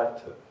to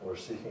reflect it. We're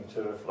seeking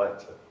to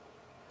reflect it.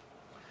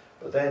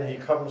 But then he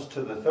comes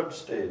to the third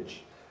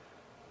stage.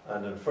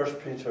 And in 1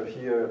 Peter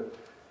here,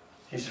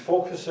 he's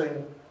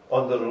focusing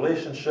on the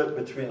relationship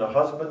between a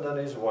husband and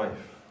his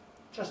wife,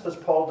 just as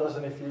Paul does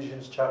in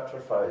Ephesians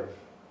chapter 5.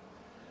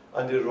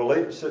 And he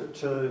relates it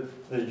to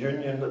the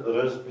union that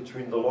there is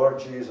between the Lord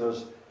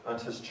Jesus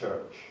and his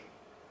church.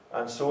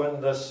 And so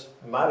in this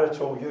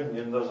marital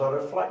union, there's a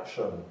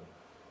reflection,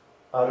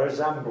 a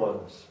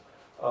resemblance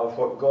of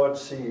what God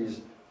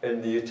sees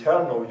in the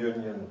eternal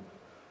union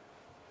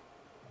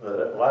that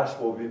at last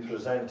will be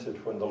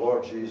presented when the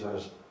Lord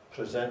Jesus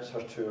presents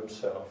her to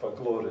himself, a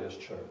glorious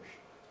church,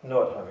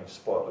 not having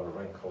spot or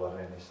wrinkle or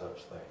any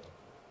such thing.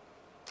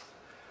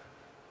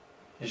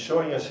 He's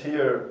showing us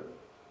here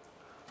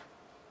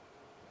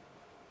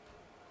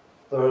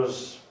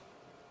there's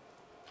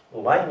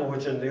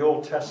language in the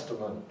Old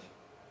Testament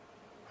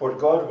where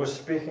God was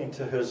speaking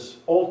to his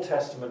Old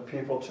Testament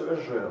people, to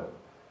Israel,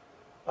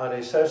 and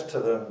he says to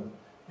them,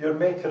 your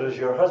maker is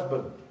your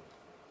husband.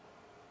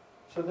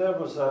 So there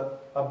was a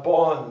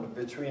bond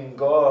between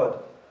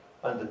God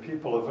and the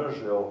people of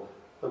Israel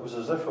that was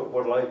as if it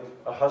were like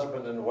a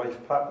husband and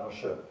wife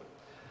partnership.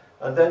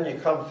 And then you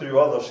come through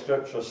other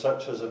scriptures,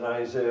 such as in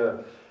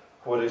Isaiah,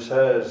 where he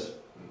says,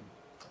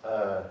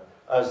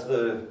 as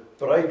the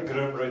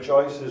bridegroom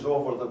rejoices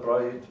over the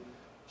bride,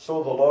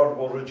 so the Lord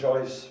will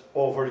rejoice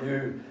over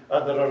you.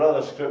 And there are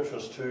other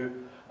scriptures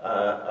too.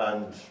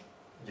 And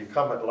you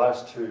come at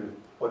last to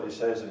what he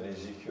says in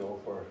Ezekiel,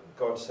 where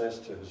God says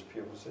to his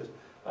people, says,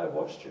 I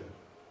washed you,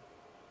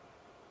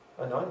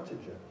 anointed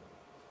you,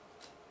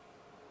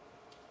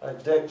 I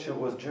decked you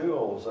with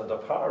jewels and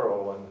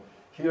apparel, and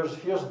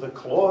here's the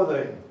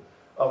clothing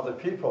of the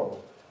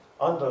people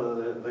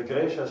under the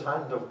gracious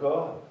hand of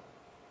God.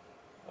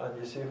 And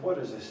you say, what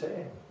is he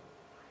saying?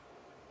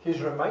 He's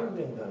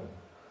reminding them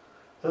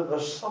that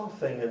there's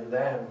something in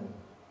them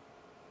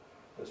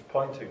that's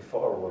pointing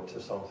forward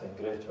to something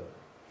greater.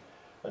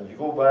 And you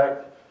go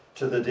back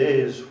to the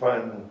days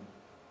when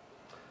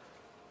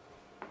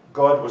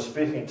God was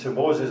speaking to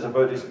Moses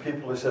about his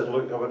people. He said,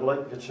 look, I would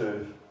like you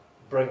to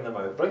bring them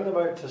out. Bring them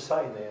out to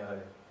Sinai.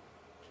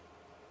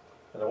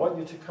 And I want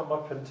you to come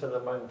up into the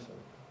mountain.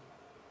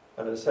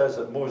 And it says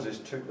that Moses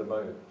took them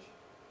out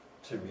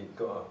to meet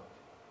God.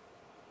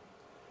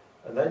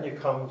 And then you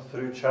come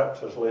through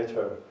chapters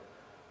later,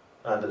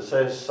 and it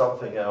says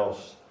something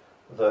else,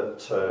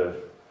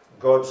 that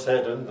God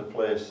said in the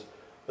place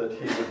that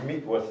he would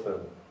meet with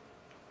them.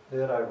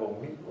 There I will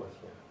meet with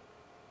you.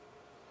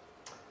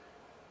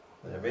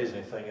 The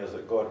amazing thing is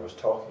that God was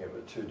talking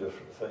about two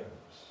different things.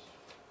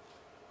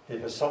 He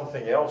has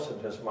something else in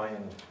his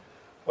mind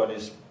when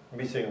he's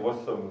meeting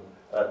with them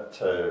at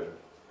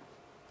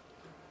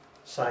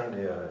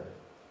Sinai.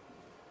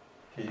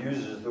 He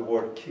uses the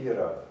word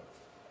kira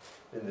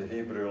in the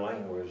Hebrew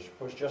language,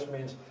 which just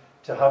means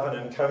to have an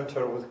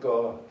encounter with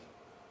God.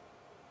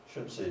 I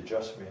shouldn't say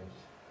just means.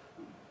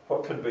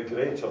 What could be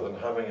greater than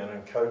having an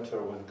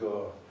encounter with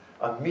God?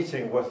 A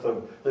meeting with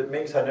them that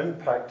makes an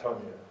impact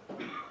on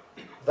you.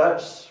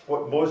 That's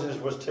what Moses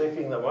was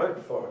taking them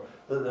out for,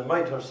 that they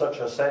might have such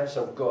a sense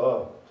of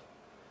God.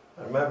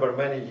 I remember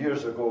many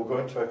years ago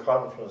going to a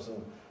conference,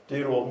 and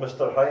dear old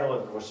Mr.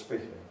 Hyland was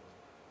speaking.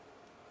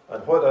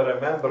 And what I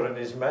remember in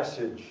his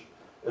message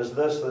is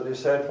this, that he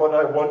said, what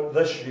I want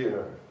this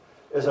year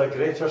is a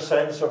greater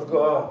sense of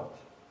God.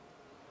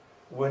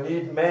 We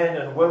need men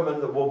and women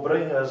that will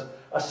bring us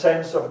a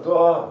sense of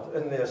God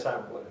in the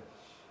assemblies.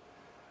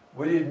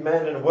 We need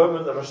men and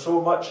women that are so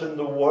much in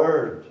the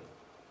Word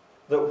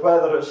that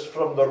whether it's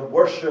from their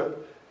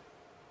worship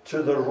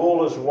to their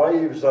role as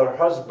wives or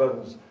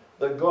husbands,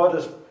 that God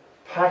is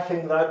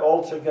packing that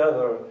all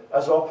together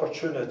as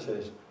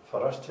opportunities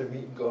for us to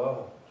meet God.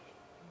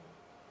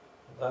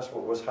 And that's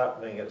what was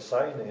happening at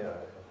Sinai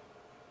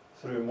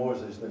through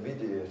Moses the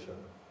mediator.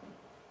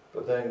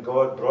 But then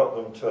God brought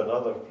them to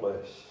another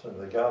place, and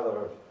they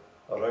gathered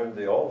around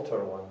the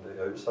altar one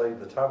day outside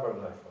the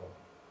tabernacle.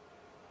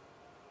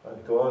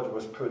 And God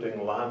was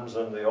putting lambs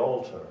on the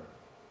altar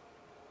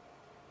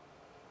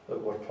that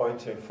were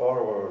pointing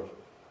forward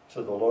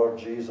to the Lord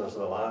Jesus,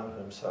 the Lamb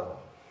himself.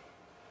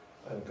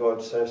 And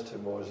God says to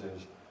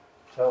Moses,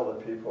 tell the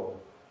people,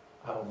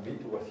 I'll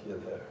meet with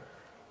you there.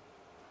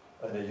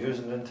 And he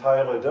used an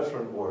entirely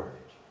different word.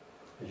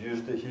 He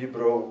used the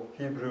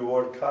Hebrew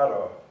word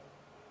kara.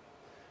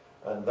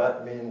 And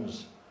that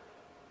means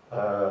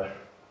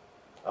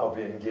I'll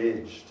be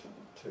engaged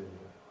to you.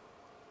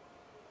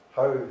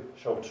 How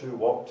shall two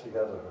walk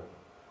together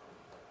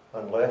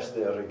unless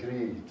they are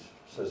agreed,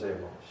 says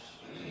Amos.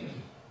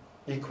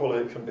 Equally,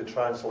 it can be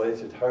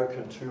translated, how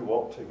can two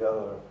walk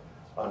together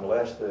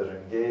unless they're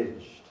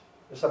engaged?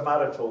 It's a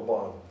marital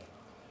bond.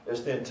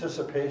 It's the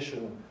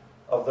anticipation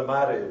of the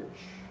marriage.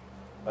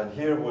 And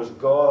here was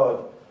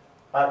God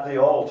at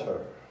the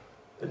altar,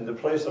 in the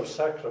place of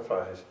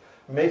sacrifice,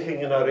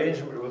 making an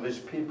arrangement with his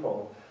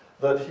people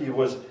that he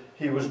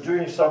was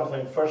doing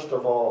something, first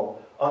of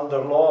all, under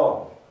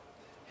law.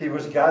 He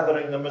was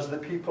gathering them as the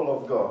people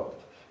of God.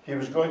 He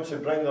was going to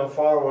bring them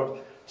forward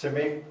to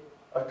make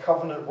a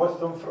covenant with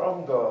them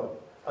from God.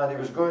 And he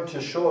was going to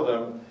show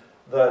them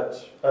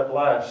that at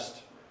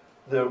last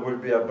there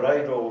would be a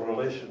bridal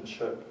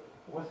relationship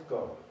with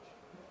God.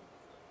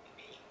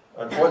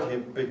 And what he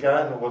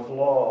began with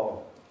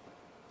law,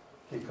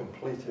 he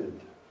completed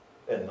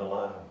in the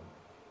Lamb.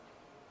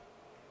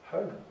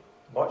 How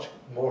much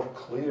more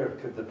clear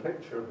could the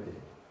picture be?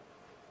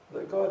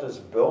 That God is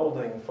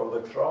building for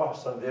the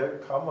cross and the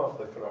outcome of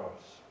the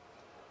cross.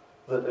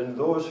 That in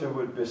those who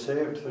would be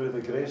saved through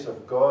the grace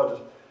of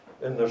God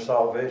in their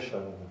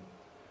salvation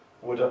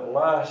would at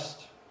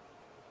last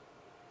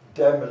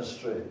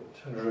demonstrate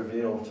and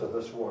reveal to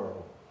this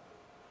world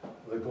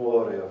the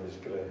glory of his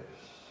grace.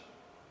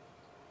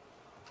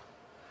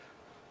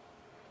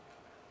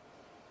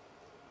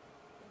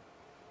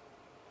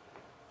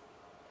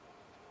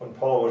 When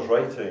Paul was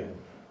writing,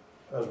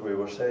 as we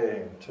were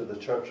saying, to the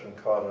church in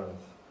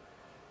Corinth,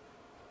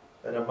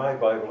 and in my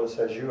Bible it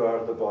says, you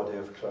are the body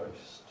of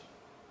Christ.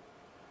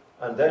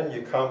 And then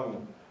you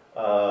come,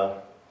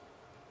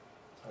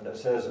 and it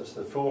says it's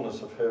the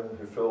fullness of him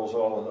who fills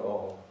all in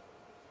all.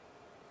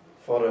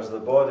 For as the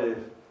body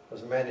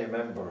has many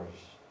members,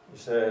 he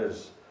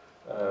says,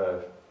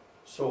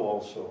 so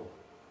also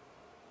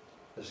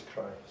is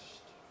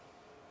Christ.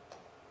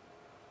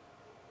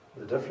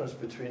 The difference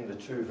between the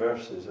two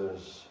verses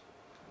is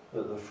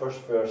that the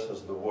first verse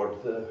has the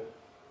word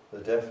the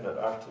definite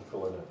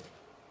article in it,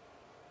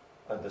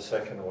 and the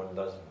second one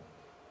doesn't.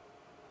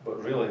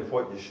 But really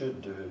what you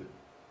should do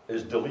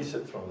is delete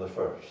it from the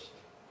first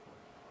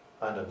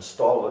and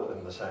install it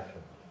in the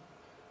second.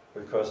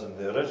 Because in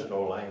the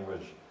original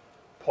language,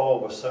 Paul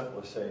was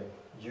simply saying,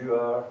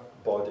 you're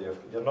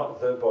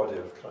not the body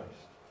of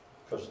Christ.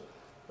 Because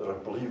there are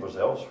believers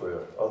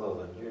elsewhere other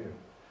than you.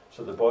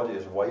 So the body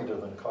is wider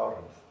than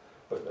Corinth.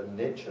 But in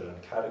nature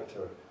and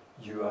character,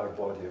 you are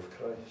body of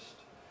Christ.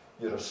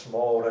 You're a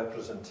small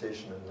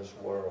representation in this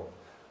world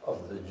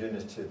of the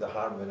unity, the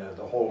harmony,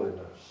 the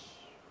holiness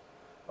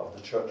of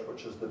the church,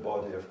 which is the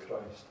body of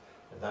Christ.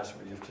 And that's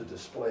what you have to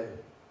display.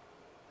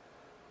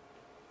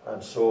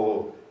 And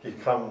so he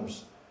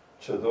comes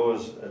to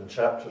those in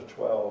chapter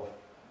 12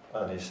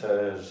 And he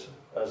says,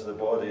 as the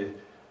body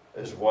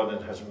is one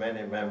and has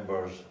many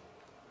members,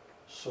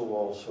 so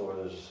also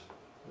is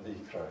the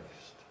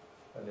Christ.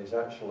 And he's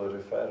actually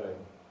referring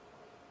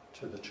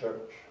to the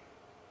church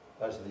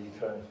as the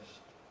Christ.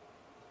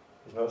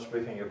 He's not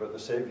speaking about the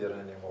Saviour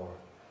anymore.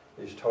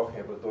 He's talking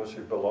about those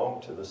who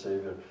belong to the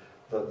Saviour,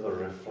 that they're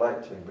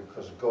reflecting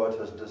because God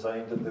has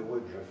designed that they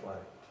would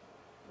reflect.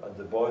 And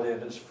the body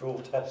in its full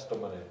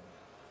testimony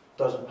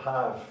doesn't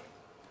have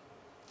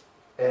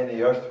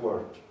any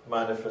earthward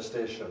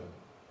manifestation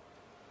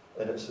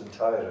in its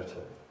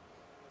entirety.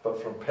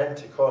 But from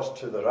Pentecost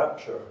to the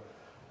rapture,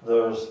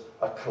 there's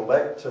a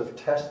collective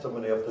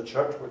testimony of the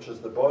church, which is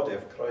the body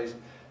of Christ,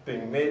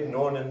 being made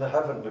known in the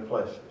heavenly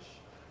places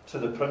to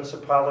the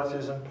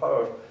principalities and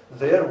powers.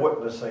 They're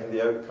witnessing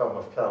the outcome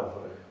of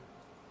Calvary.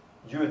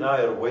 You and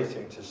I are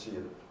waiting to see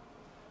it,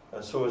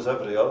 and so is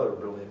every other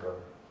believer.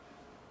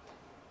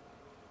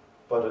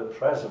 But at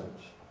present,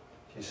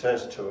 he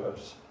says to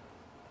us,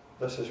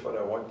 this is what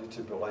I want you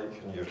to be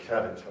like in your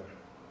character.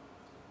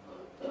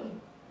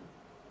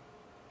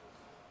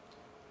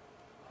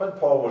 When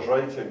Paul was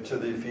writing to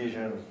the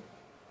Ephesians,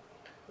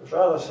 it was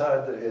rather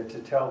sad that he had to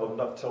tell them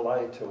not to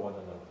lie to one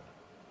another.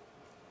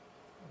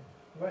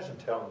 Imagine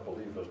telling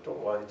believers,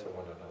 don't lie to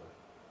one another.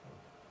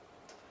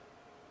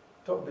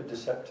 Don't be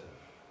deceptive,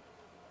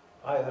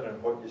 either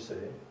in what you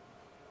say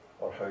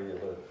or how you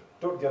live.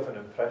 Don't give an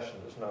impression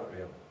that's not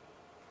real.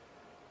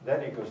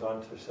 Then he goes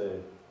on to say,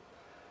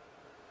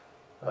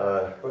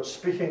 but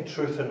speaking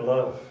truth in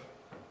love,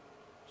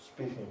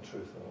 speaking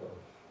truth in love,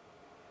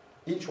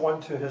 each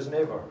one to his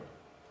neighbour.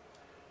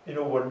 You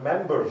know, we're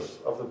members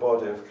of the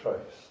body of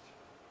Christ.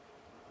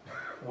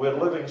 We're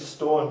living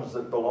stones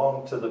that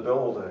belong to the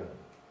building.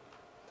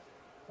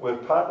 We're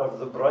part of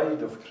the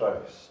bride of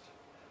Christ.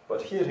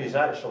 But here he's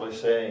actually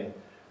saying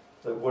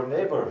that we're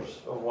neighbours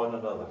of one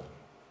another.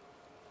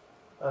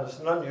 And it's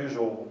an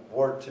unusual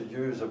word to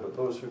use about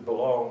those who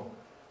belong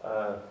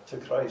to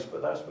Christ,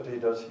 but that's what he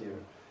does here.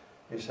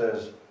 He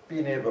says,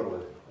 be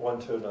neighbourly one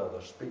to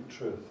another, speak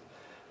truth,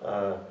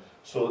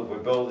 so that we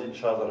build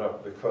each other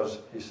up, because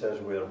he says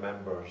we are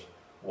members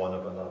one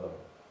of another.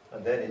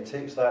 And then he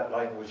takes that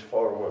language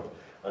forward,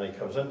 and he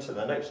comes into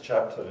the next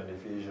chapter in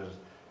Ephesians,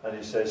 and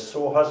he says,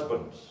 so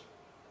husbands.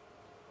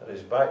 And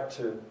he's back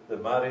to the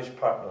marriage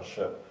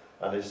partnership,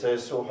 and he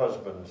says, so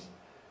husbands.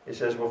 He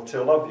says, well,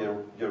 to love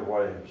your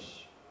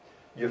wives.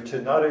 You have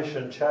to nourish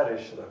and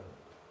cherish them.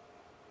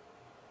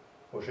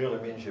 Which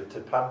really means you have to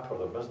pamper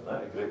them. Isn't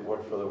that a great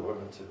word for the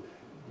woman to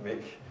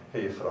make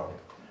hay from?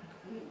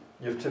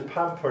 You have to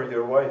pamper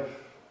your wife.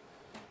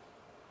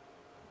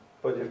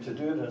 But you have to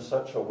do it in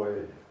such a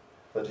way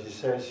that he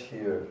says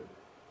here,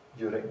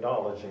 you're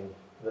acknowledging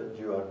that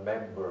you are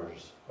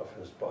members of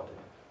his body.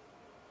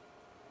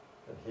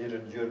 And here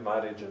in your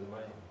marriage and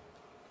mine,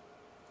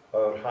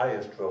 our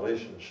highest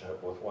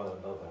relationship with one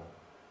another,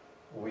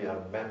 we are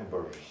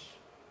members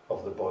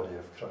of the body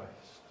of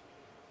Christ.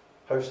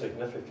 How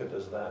significant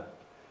is that?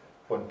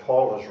 When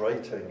Paul is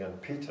writing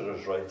and Peter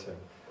is writing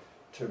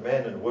to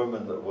men and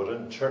women that were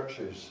in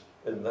churches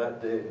in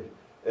that day,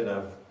 in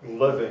a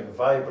living,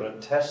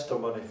 vibrant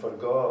testimony for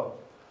God,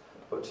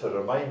 but to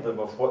remind them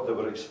of what they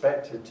were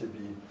expected to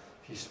be,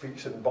 he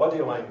speaks in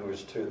body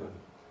language to them,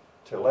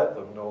 to let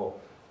them know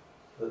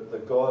that the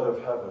God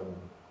of heaven,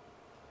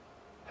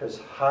 his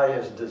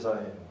highest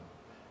design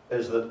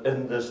is that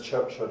in this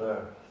church on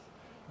earth,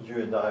 you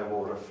and I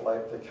will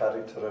reflect the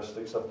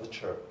characteristics of the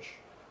church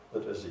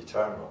that is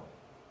eternal.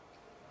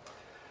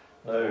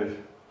 Now,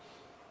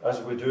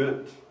 as we do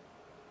it,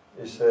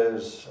 he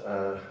says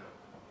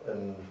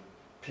in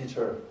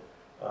Peter,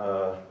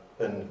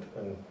 in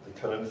the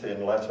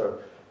Corinthian letter,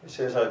 he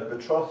says, I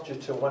betrothed you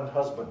to one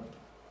husband.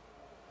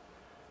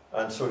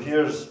 And so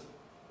here's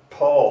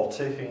Paul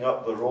taking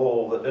up the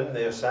role that in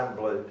the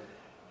assembly,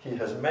 he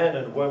has men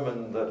and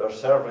women that are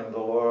serving the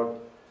Lord,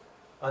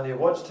 and he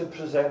wants to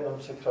present them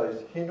to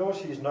Christ. He knows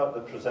he's not the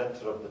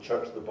presenter of the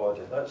church, the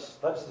body. That's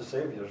the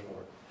Saviour's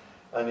work.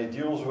 And he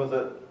deals with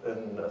it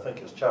in, I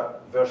think it's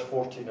verse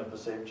 14 of the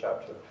same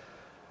chapter.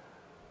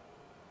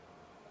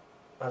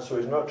 And so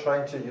he's not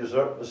trying to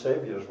usurp the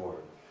Saviour's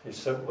work. He's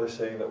simply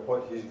saying that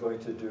what he's going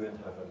to do in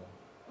heaven,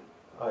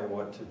 I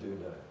want to do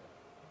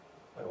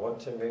now. I want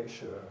to make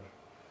sure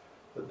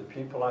that the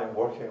people I'm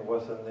working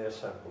with in the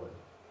assembly,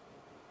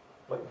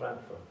 like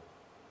Brantford,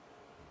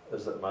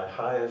 is that my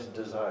highest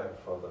desire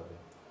for them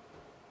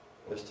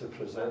is to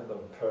present them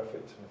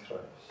perfect in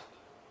Christ.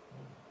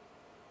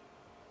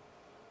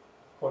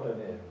 What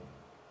an aim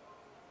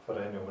for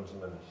anyone's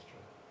ministry.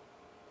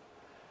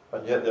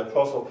 And yet the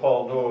Apostle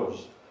Paul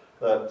knows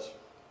that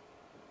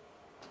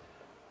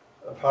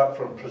apart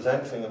from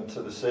presenting them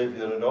to the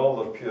Saviour in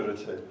all their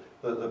purity,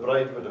 that the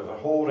bride would have a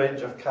whole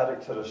range of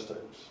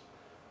characteristics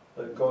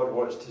that God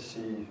wants to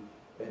see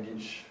in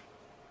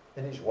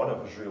each one of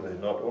us, really,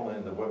 not only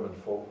in the women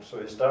folk. So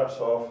he starts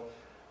off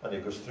and he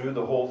goes through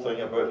the whole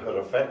thing about her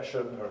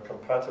affection, her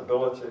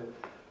compatibility,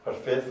 her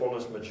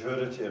faithfulness,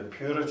 maturity and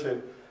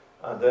purity,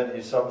 and then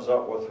he sums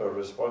up with her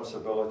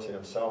responsibility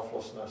and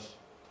selflessness.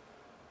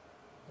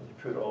 And you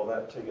put all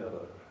that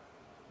together,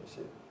 You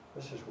see,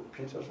 this is what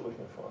Peter's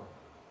looking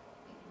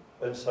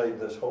for. Inside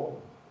this home.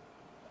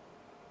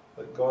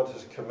 That God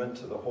has come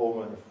into the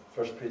home in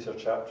 1 Peter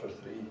chapter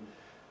 3,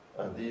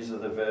 and these are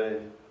the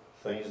very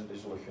things that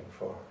he's looking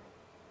for.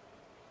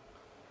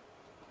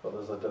 But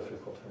there's a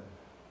difficulty.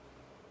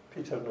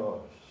 Peter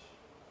knows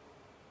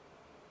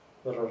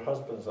there are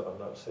husbands that are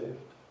not saved.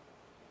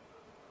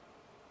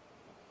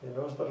 He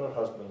knows there are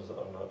husbands that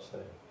are not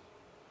saved.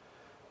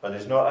 And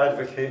he's not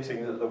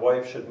advocating that the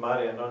wife should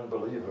marry an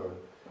unbeliever.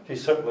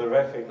 He's simply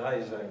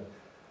recognizing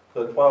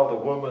that while the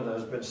woman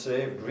has been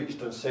saved,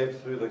 reached and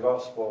saved through the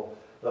gospel,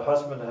 the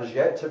husband has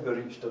yet to be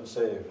reached and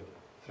saved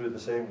through the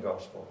same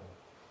gospel.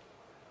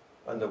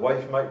 And the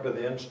wife might be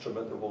the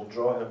instrument that will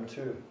draw him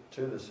to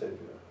the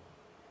Saviour.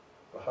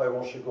 But how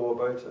will she go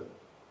about it?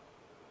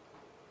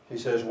 He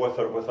says, with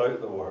or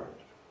without the word.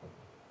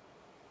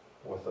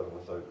 With or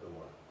without the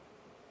word.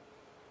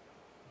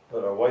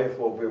 But a wife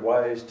will be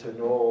wise to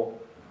know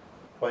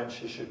when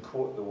she should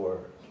quote the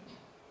word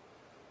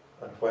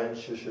and when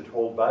she should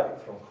hold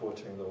back from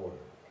quoting the word.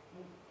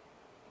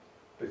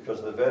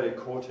 Because the very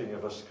quoting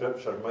of a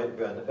scripture might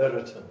be an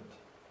irritant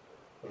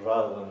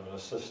rather than an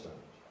assistant.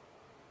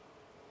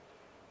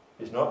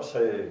 He's not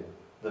saying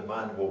the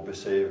man will be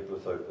saved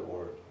without the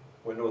word.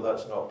 We know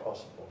that's not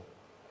possible.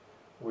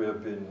 We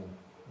have been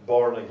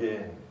born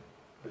again,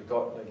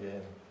 begotten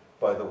again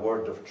by the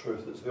word of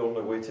truth. It's the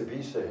only way to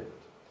be saved,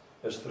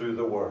 is through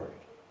the word.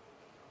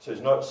 So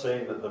he's not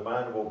saying that the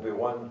man will be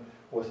one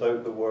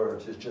without the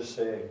word. He's just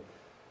saying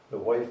the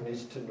wife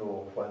needs to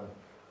know when,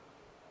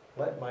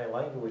 let my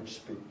language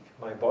speak,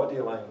 my body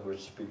language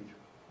speak,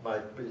 my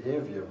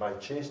behaviour, my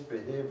chaste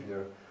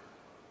behaviour,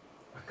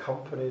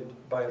 accompanied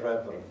by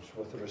reverence,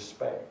 with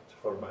respect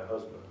for my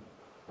husband.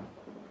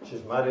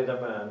 She's married a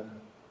man,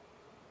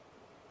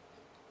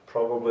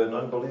 probably an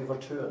unbeliever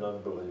to an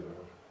unbeliever.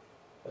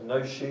 And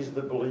now she's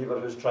the believer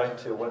who's trying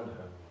to win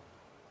him.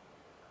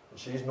 And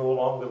she's no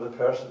longer the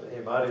person that he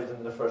married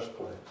in the first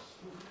place.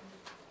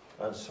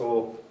 And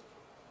so,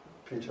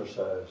 Peter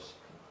says,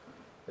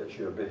 it's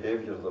your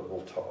behaviour that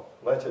will talk.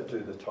 Let it do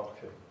the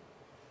talking.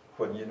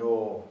 When you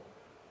know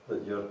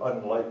that you're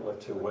unlikely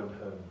to win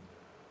him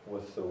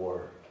with the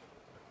word.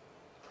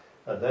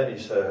 And then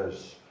he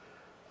says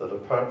that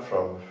apart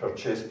from her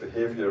chaste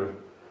behaviour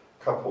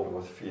coupled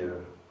with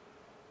fear,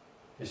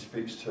 he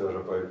speaks to her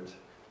about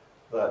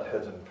that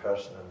hidden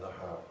person in the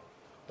heart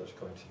that's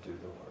going to do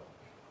the work.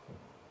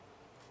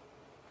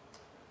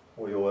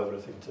 We owe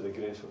everything to the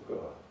grace of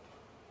God.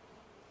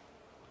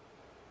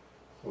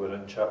 We're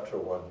in chapter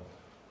 1.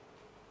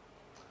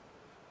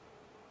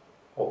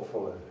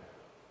 Hopefully,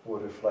 we're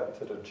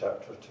reflected in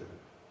chapter 2.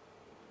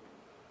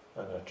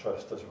 And I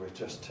trust as we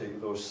just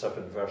take those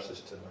 7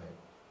 verses tonight,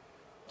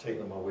 take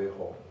them away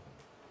home,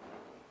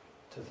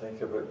 to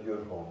think about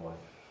your home life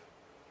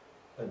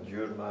and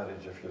your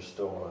marriage if you're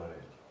still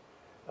married.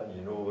 And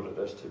you know what it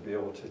is to be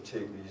able to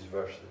take these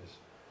verses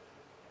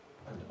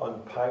and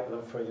unpack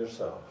them for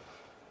yourself.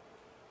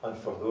 And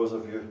for those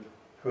of you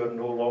who are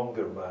no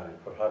longer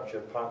married, perhaps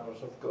your partners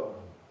have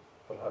gone,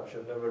 perhaps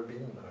you've never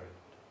been married,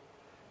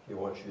 he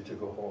wants you to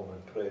go home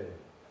and pray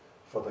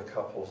for the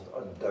couples that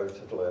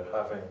undoubtedly are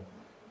having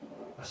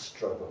a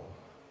struggle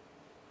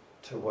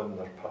to win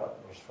their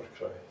partners for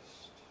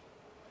Christ.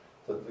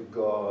 That the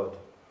God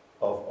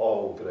of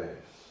all grace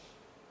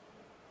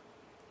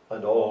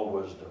and all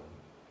wisdom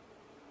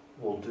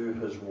will do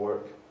his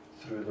work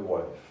through the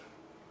wife.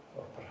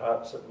 Or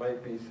perhaps it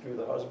might be through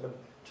the husband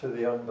to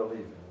the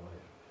unbelieving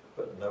wife.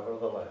 But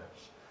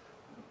nevertheless,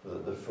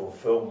 that the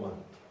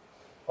fulfillment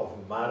of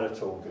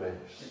marital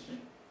grace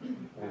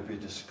will be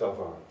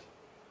discovered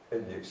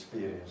in the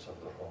experience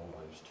of their home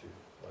lives too.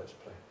 Let's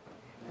pray.